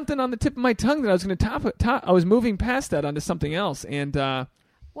had something on the tip of my tongue that I was going to top. I was moving past that onto something else, and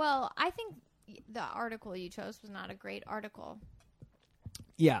well, I think the article you chose was not a great article.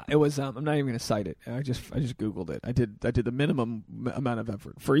 Yeah, it was. I'm not even going to cite it. I just Googled it. I did the minimum amount of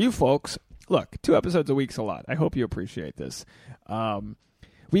effort for you folks. Look, 2 episodes a week's a lot. I hope you appreciate this.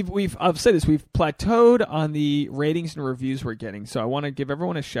 I've said this, we've plateaued on the ratings and reviews we're getting, so I want to give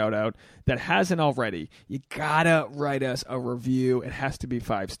everyone a shout out that hasn't already. You gotta write us a review. It has to be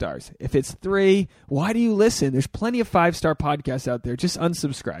 5 stars. If it's 3, why do you listen? There's plenty of 5-star podcasts out there. Just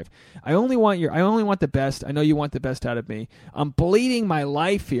unsubscribe. I only want the best. I know you want the best out of me. I'm bleeding my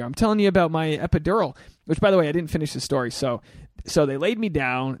life here. I'm telling you about my epidural, which, by the way, I didn't finish the story, so they laid me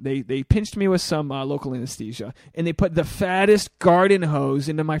down, they pinched me with some local anesthesia, and they put the fattest garden hose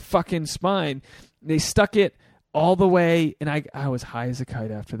into my fucking spine. They stuck it all the way, and I was high as a kite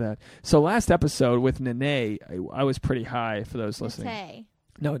after that. So last episode with Nene, I was pretty high for those listening. Nate.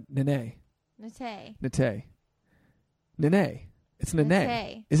 No, Nene. Nate. Nene. It's Nene.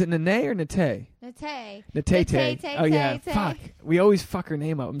 Nate. Is it Nene or Nate? Nate. Nate. Oh, yeah. Fuck. We always fuck her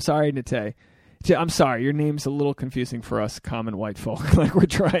name up. I'm sorry, Nate. I'm sorry, your name's a little confusing for us common white folk. Like, we're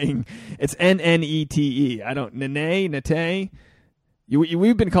trying. It's Nnete. I don't... Nate?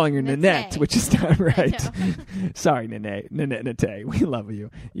 We've been calling her Nanette, which is not right. Sorry, Nanette. We love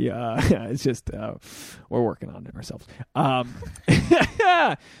you. Yeah, it's just we're working on it ourselves.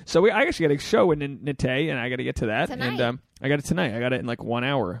 So I actually got a show with Nanette, and I got to get to that. Tonight. And I got it tonight. I got it in like 1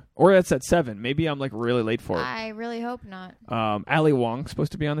 hour, or that's at 7. Maybe I'm like really late for it. I really hope not. Ali Wong's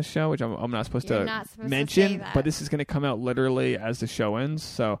supposed to be on the show, which I'm not supposed You're to not supposed mention, to say that. but this is going to come out literally as the show ends.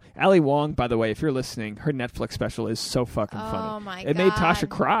 So Ali Wong, by the way, if you're listening, her Netflix special is so fucking funny. Oh my god! It made Tasha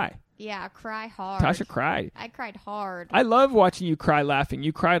cry. Yeah, cry hard. Tasha cried. I cried hard. I love watching you cry laughing.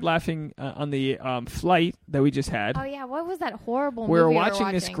 You cried laughing on the flight that we just had. Oh yeah, what was that horrible movie we were we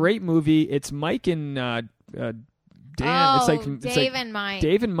watching this great movie. It's Mike and Dan. Dave and Mike.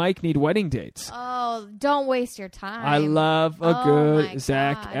 Dave and Mike need wedding dates. Oh, don't waste your time. I love a good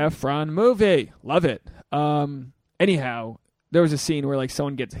Zac Efron movie. Love it. Anyhow, there was a scene where like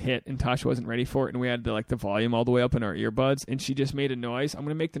someone gets hit and Tasha wasn't ready for it, and we had the volume all the way up in our earbuds, and she just made a noise. I'm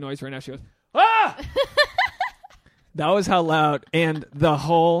gonna make the noise right now. She goes, ah! That was how loud, and the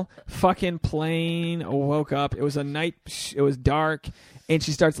whole fucking plane woke up. It was a night. It was dark, and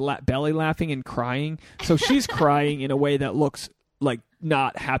she starts belly laughing and crying. So she's crying in a way that looks like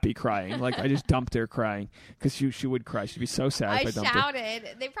not happy crying. Like I just dumped her crying because she would cry. She'd be so sad if I dumped her. I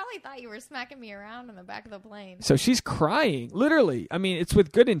shouted. They probably thought you were smacking me around in the back of the plane. So she's crying, literally. I mean, it's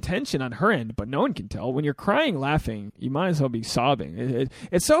with good intention on her end, but no one can tell. When you're crying, laughing, you might as well be sobbing.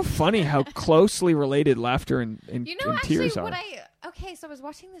 It's so funny how closely related laughter and tears are. Okay, so I was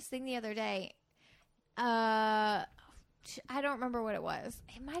watching this thing the other day. I don't remember what it was.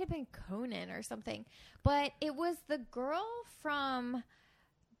 It might have been Conan or something. But it was the girl from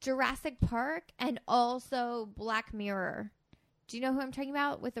Jurassic Park and also Black Mirror. Do you know who I'm talking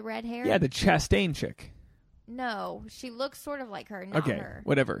about with the red hair? Yeah, the Chastain chick. No, she looks sort of like her, not her.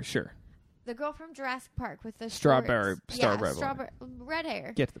 Whatever, sure. The girl from Jurassic Park with the strawberry red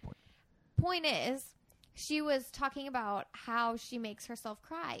hair. Get to the point. Point is, she was talking about how she makes herself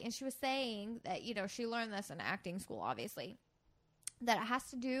cry. And she was saying that, she learned this in acting school, obviously. That it has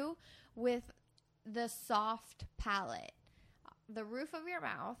to do with the soft palate. The roof of your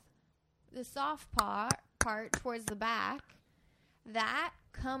mouth, the soft part towards the back, that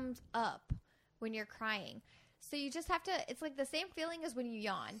comes up when you're crying. So you just have to, it's like the same feeling as when you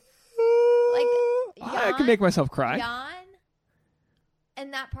yawn. Like, I can make myself cry. Yawn,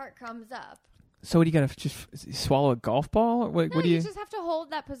 and that part comes up. So what do you got to just swallow a golf ball? What do you just have to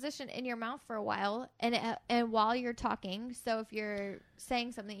hold that position in your mouth for a while, and while you're talking. So if you're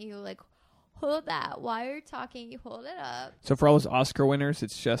saying something, you hold that while you're talking. You hold it up. So for all those Oscar winners,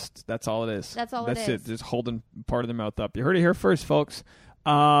 it's just that's all it is. That's it is. Just holding part of the mouth up. You heard it here first, folks.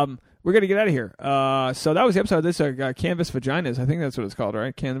 We're gonna get out of here. So that was the episode. This Canvas Vaginas. I think that's what it's called,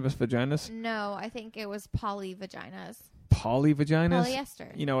 right? Canvas Vaginas. No, I think it was Poly Vaginas. Poly Vaginas.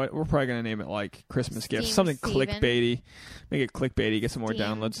 Polyester. You know what? We're probably gonna name it like Christmas gift, something clickbaity. Make it clickbaity. Get some more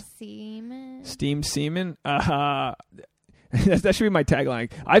downloads. Steamed semen. That should be my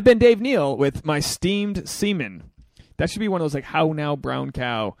tagline. I've been Dave Neal with my steamed semen. That should be one of those how now brown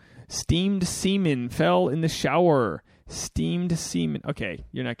cow. Steamed semen fell in the shower. Steamed semen. Okay,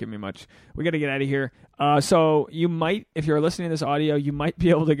 you're not giving me much. We got to get out of here. So you might, if you're listening to this audio, you might be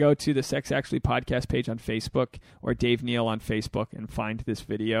able to go to the Sex Actually podcast page on Facebook or Dave Neal on Facebook and find this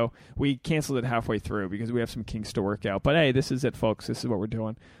video. We canceled it halfway through because we have some kinks to work out. But hey, this is it, folks. This is what we're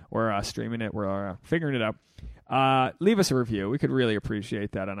doing. We're streaming it. We're figuring it out. Leave us a review. We could really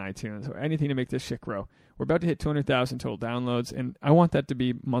appreciate that on iTunes or anything to make this shit grow. We're about to hit 200,000 total downloads, and I want that to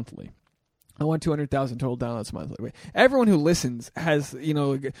be monthly. I want 200,000 total downloads monthly. Everyone who listens has,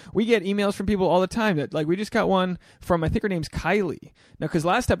 we get emails from people all the time that, we just got one from, I think her name's Kylie. Now, because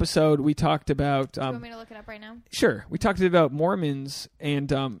last episode we talked about... Do you want me to look it up right now? Sure. We talked about Mormons and...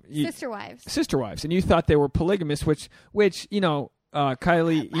 Sister wives. Sister wives. And you thought they were polygamous, which Kylie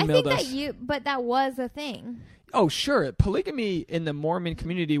emailed us. But that was a thing. Oh, sure. Polygamy in the Mormon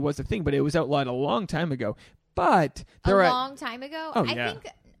community was a thing, but it was outlawed a long time ago. But long time ago? Oh, I yeah.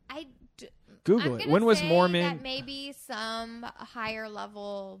 think... Google it. When was Mormon? That maybe some higher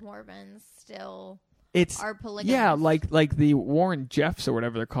level Mormons still are polygamous. Yeah, like the Warren Jeffs or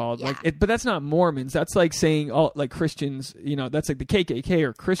whatever they're called. Yeah. But that's not Mormons. That's like saying all Christians. That's like the KKK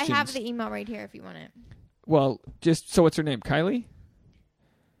or Christians. I have the email right here if you want it. Well, so what's her name? Kylie.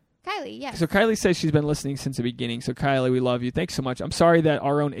 Kylie, yes. So Kylie says she's been listening since the beginning. So Kylie, we love you. Thanks so much. I'm sorry that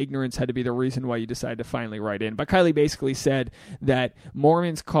our own ignorance had to be the reason why you decided to finally write in. But Kylie basically said that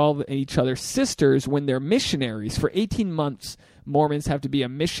Mormons call each other sisters when they're missionaries. For 18 months, Mormons have to be a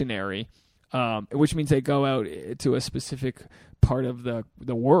missionary, which means they go out to a specific part of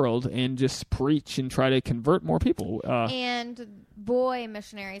the world and just preach and try to convert more people. And boy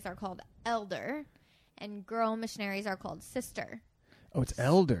missionaries are called elder, and girl missionaries are called sister. Oh, it's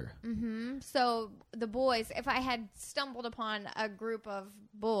elder. Mm-hmm. So the boys, if I had stumbled upon a group of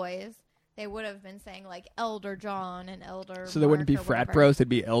boys, they would have been saying Elder John and Elder. So there wouldn't be frat bros; they'd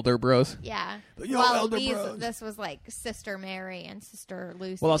be elder bros. Yeah. Elder bros. This was Sister Mary and Sister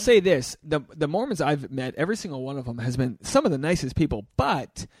Lucy. Well, I'll say this: the Mormons I've met, every single one of them has been some of the nicest people,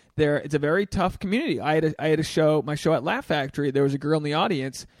 but it's a very tough community. I had a show, my show at Laugh Factory. There was a girl in the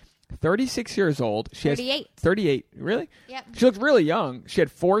audience. 36 years old. She 38. 38. Really? Yep. She looked really young. She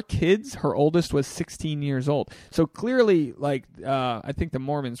had 4 kids. Her oldest was 16 years old. So clearly, I think the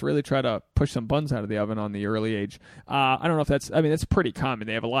Mormons really try to push some buns out of the oven on the early age. I don't know if that's pretty common.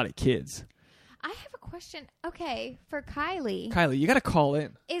 They have a lot of kids. I have a question. Okay, for Kylie. Kylie, you got to call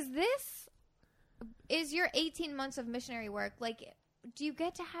in. Is is your 18 months of missionary work, like, do you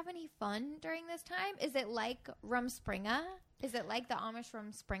get to have any fun during this time? Is it like Rumspringa? Is it like the Amish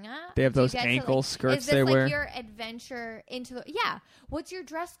Rumspringa? They have those ankle skirts they wear. Is this like your adventure into the... Yeah. What's your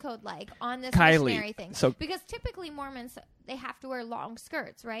dress code like on this Kylie, missionary thing? so, because typically Mormons, they have to wear long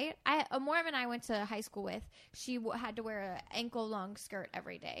skirts, right? A Mormon I went to high school with, she had to wear an ankle long skirt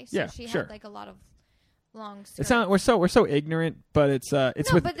every day. So she had like a lot of long skirts. It's not, we're so ignorant, but it's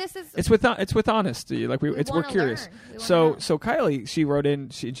with honesty. Like we're curious. So Kylie, she wrote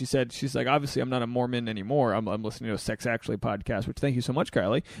in, she said, she's like, obviously I'm not a Mormon anymore. I'm listening to a Sex Actually podcast, which thank you so much,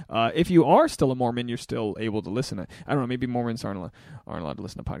 Kylie. If you are still a Mormon, you're still able to listen. I don't know, maybe Mormons aren't allowed to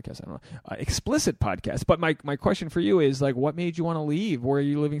listen to podcasts. I don't know. Explicit podcasts. But my question for you is, like, what made you want to leave? Were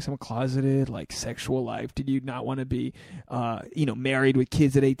you living some closeted, like, sexual life? Did you not want to be, married with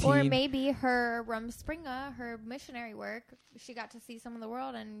kids at 18? Or maybe her Rumspringa, her missionary work, she got to see some of the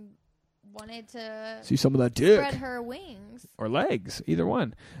world and wanted to see some of that dick, spread her wings or legs, either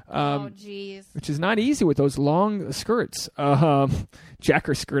one. Oh, jeez. Which is not easy with those long skirts. Jack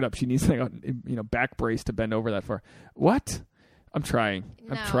her skirt up. She needs like a back brace to bend over that far. What? I'm trying.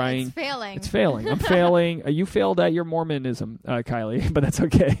 No, I'm trying. It's failing. It's failing. I'm failing. You failed at your Mormonism, Kylie, but that's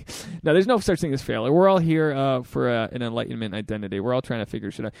okay. No, there's no such thing as failure. We're all here for an enlightenment identity. We're all trying to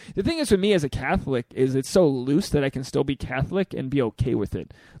figure shit out. The thing is with me as a Catholic is it's so loose that I can still be Catholic and be okay with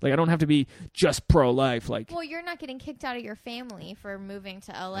it. Like, I don't have to be just pro-life. Like, well, you're not getting kicked out of your family for moving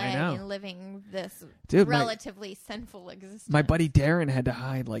to LA and living this relatively sinful existence. My buddy Darren had to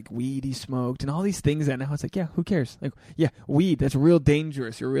hide like weed he smoked and all these things that now it's like, yeah, who cares? Like, yeah, weed. That's real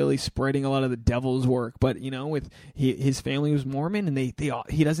dangerous. You're really spreading a lot of the devil's work. But with his family was Mormon, and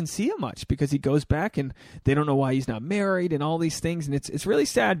he doesn't see it much because he goes back and they don't know why he's not married and all these things. And it's really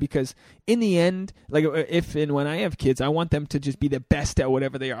sad because in the end, like if and when I have kids, I want them to just be the best at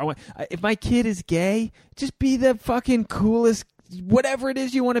whatever they are. If my kid is gay, just be the fucking coolest, whatever it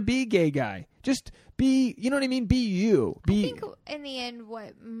is you want to be, gay guy. Just be, you know what I mean? Be you. I think in the end,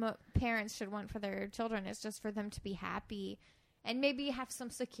 what parents should want for their children is just for them to be happy. And maybe have some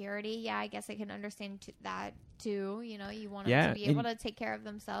security. Yeah, I guess I can understand that too. You want them to be able to take care of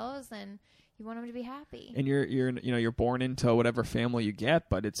themselves, and you want them to be happy. And you're born into whatever family you get,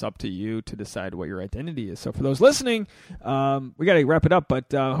 but it's up to you to decide what your identity is. So for those listening, we got to wrap it up.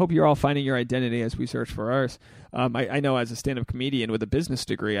 But I hope you're all finding your identity as we search for ours. I know as a stand-up comedian with a business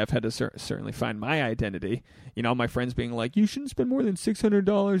degree, I've had to certainly find my identity. My friends being like, you shouldn't spend more than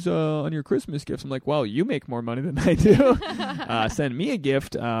 $600 on your Christmas gifts. I'm like, well, you make more money than I do. Send me a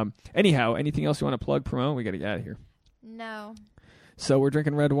gift. Anyhow, anything else you want to plug, promote? We got to get out of here. No. So we're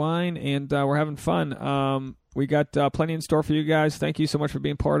drinking red wine, and we're having fun. We got plenty in store for you guys. Thank you so much for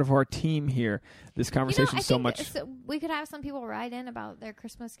being part of our team here. This conversation is so much. We could have some people write in about their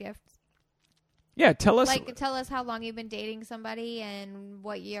Christmas gifts. Yeah, tell us how long you've been dating somebody and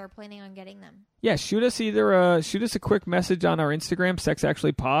what you are planning on getting them. Yeah, shoot us a quick message on our Instagram, Sex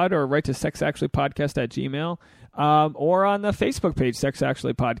Actually Pod, or write to sexactuallypodcast@gmail.com. Or on the Facebook page, Sex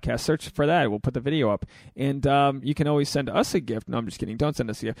Actually Podcast. Search for that. We'll put the video up. And you can always send us a gift. No, I'm just kidding. Don't send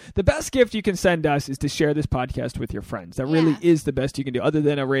us a gift. The best gift you can send us is to share this podcast with your friends. That really is the best you can do, other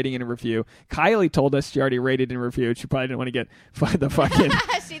than a rating and a review. Kylie told us she already rated and reviewed. She probably didn't want to get the fucking...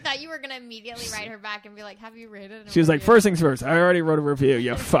 She thought you were going to immediately write her back and be like, have you rated She was like, first things first. I already wrote a review,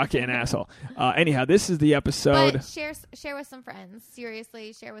 you fucking asshole. Anyhow, this is the episode. But share with some friends.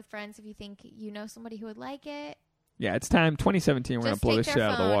 Seriously, share with friends if you think you know somebody who would like it. Yeah, it's time. 2017, we're going to blow this shit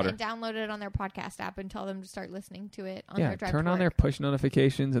out of the water. And download it on their podcast app and tell them to start listening to it on their drive turn to on work. their push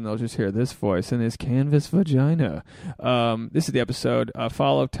notifications and they'll just hear this voice and this canvas vagina. This is the episode.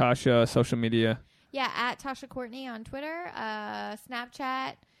 Follow Tasha, social media. Yeah, at Tasha Courtney on Twitter,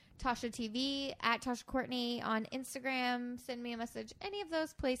 Snapchat, Tasha TV, at Tasha Courtney on Instagram. Send me a message. Any of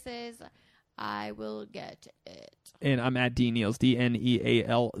those places, I will get it. And I'm at DNealz,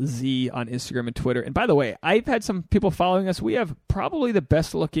 DNEALZ on Instagram and Twitter. And by the way, I've had some people following us. We have probably the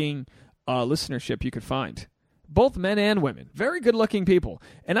best looking listenership you could find. Both men and women. Very good looking people.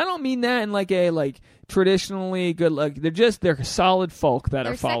 And I don't mean that in like a traditionally good look. They're solid folk that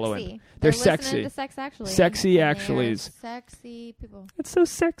are following. Sexy. They're sexy. To Sex Actually. Sexy actuallys. Sexy people. It's so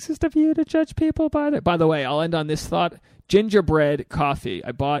sexist of you to judge people by that. By the way, I'll end on this thought. Gingerbread coffee.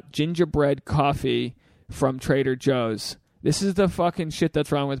 I bought gingerbread coffee from Trader Joe's. This is the fucking shit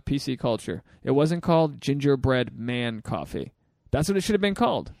that's wrong with PC culture. It wasn't called gingerbread man coffee. That's what it should have been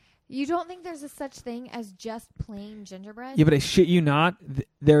called. You don't think there's a such thing as just plain gingerbread? Yeah, but I shit you not.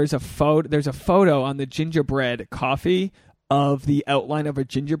 There's a photo on the gingerbread coffee of the outline of a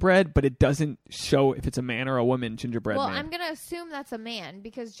gingerbread, but it doesn't show if it's a man or a woman gingerbread Well, man. I'm going to assume that's a man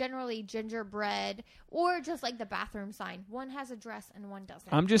because generally gingerbread or just like the bathroom sign, one has a dress and one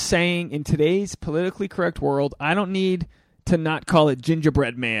doesn't. I'm just saying, in today's politically correct world, I don't need to not call it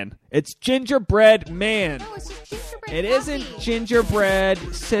gingerbread man. It's gingerbread man. No, it's just gingerbread It coffee. isn't gingerbread,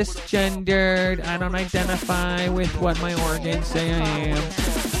 cisgendered. I don't identify with what my organs say I am.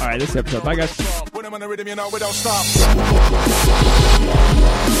 All right, this episode. Bye, guys. When I'm on the rhythm, you know we don't stop.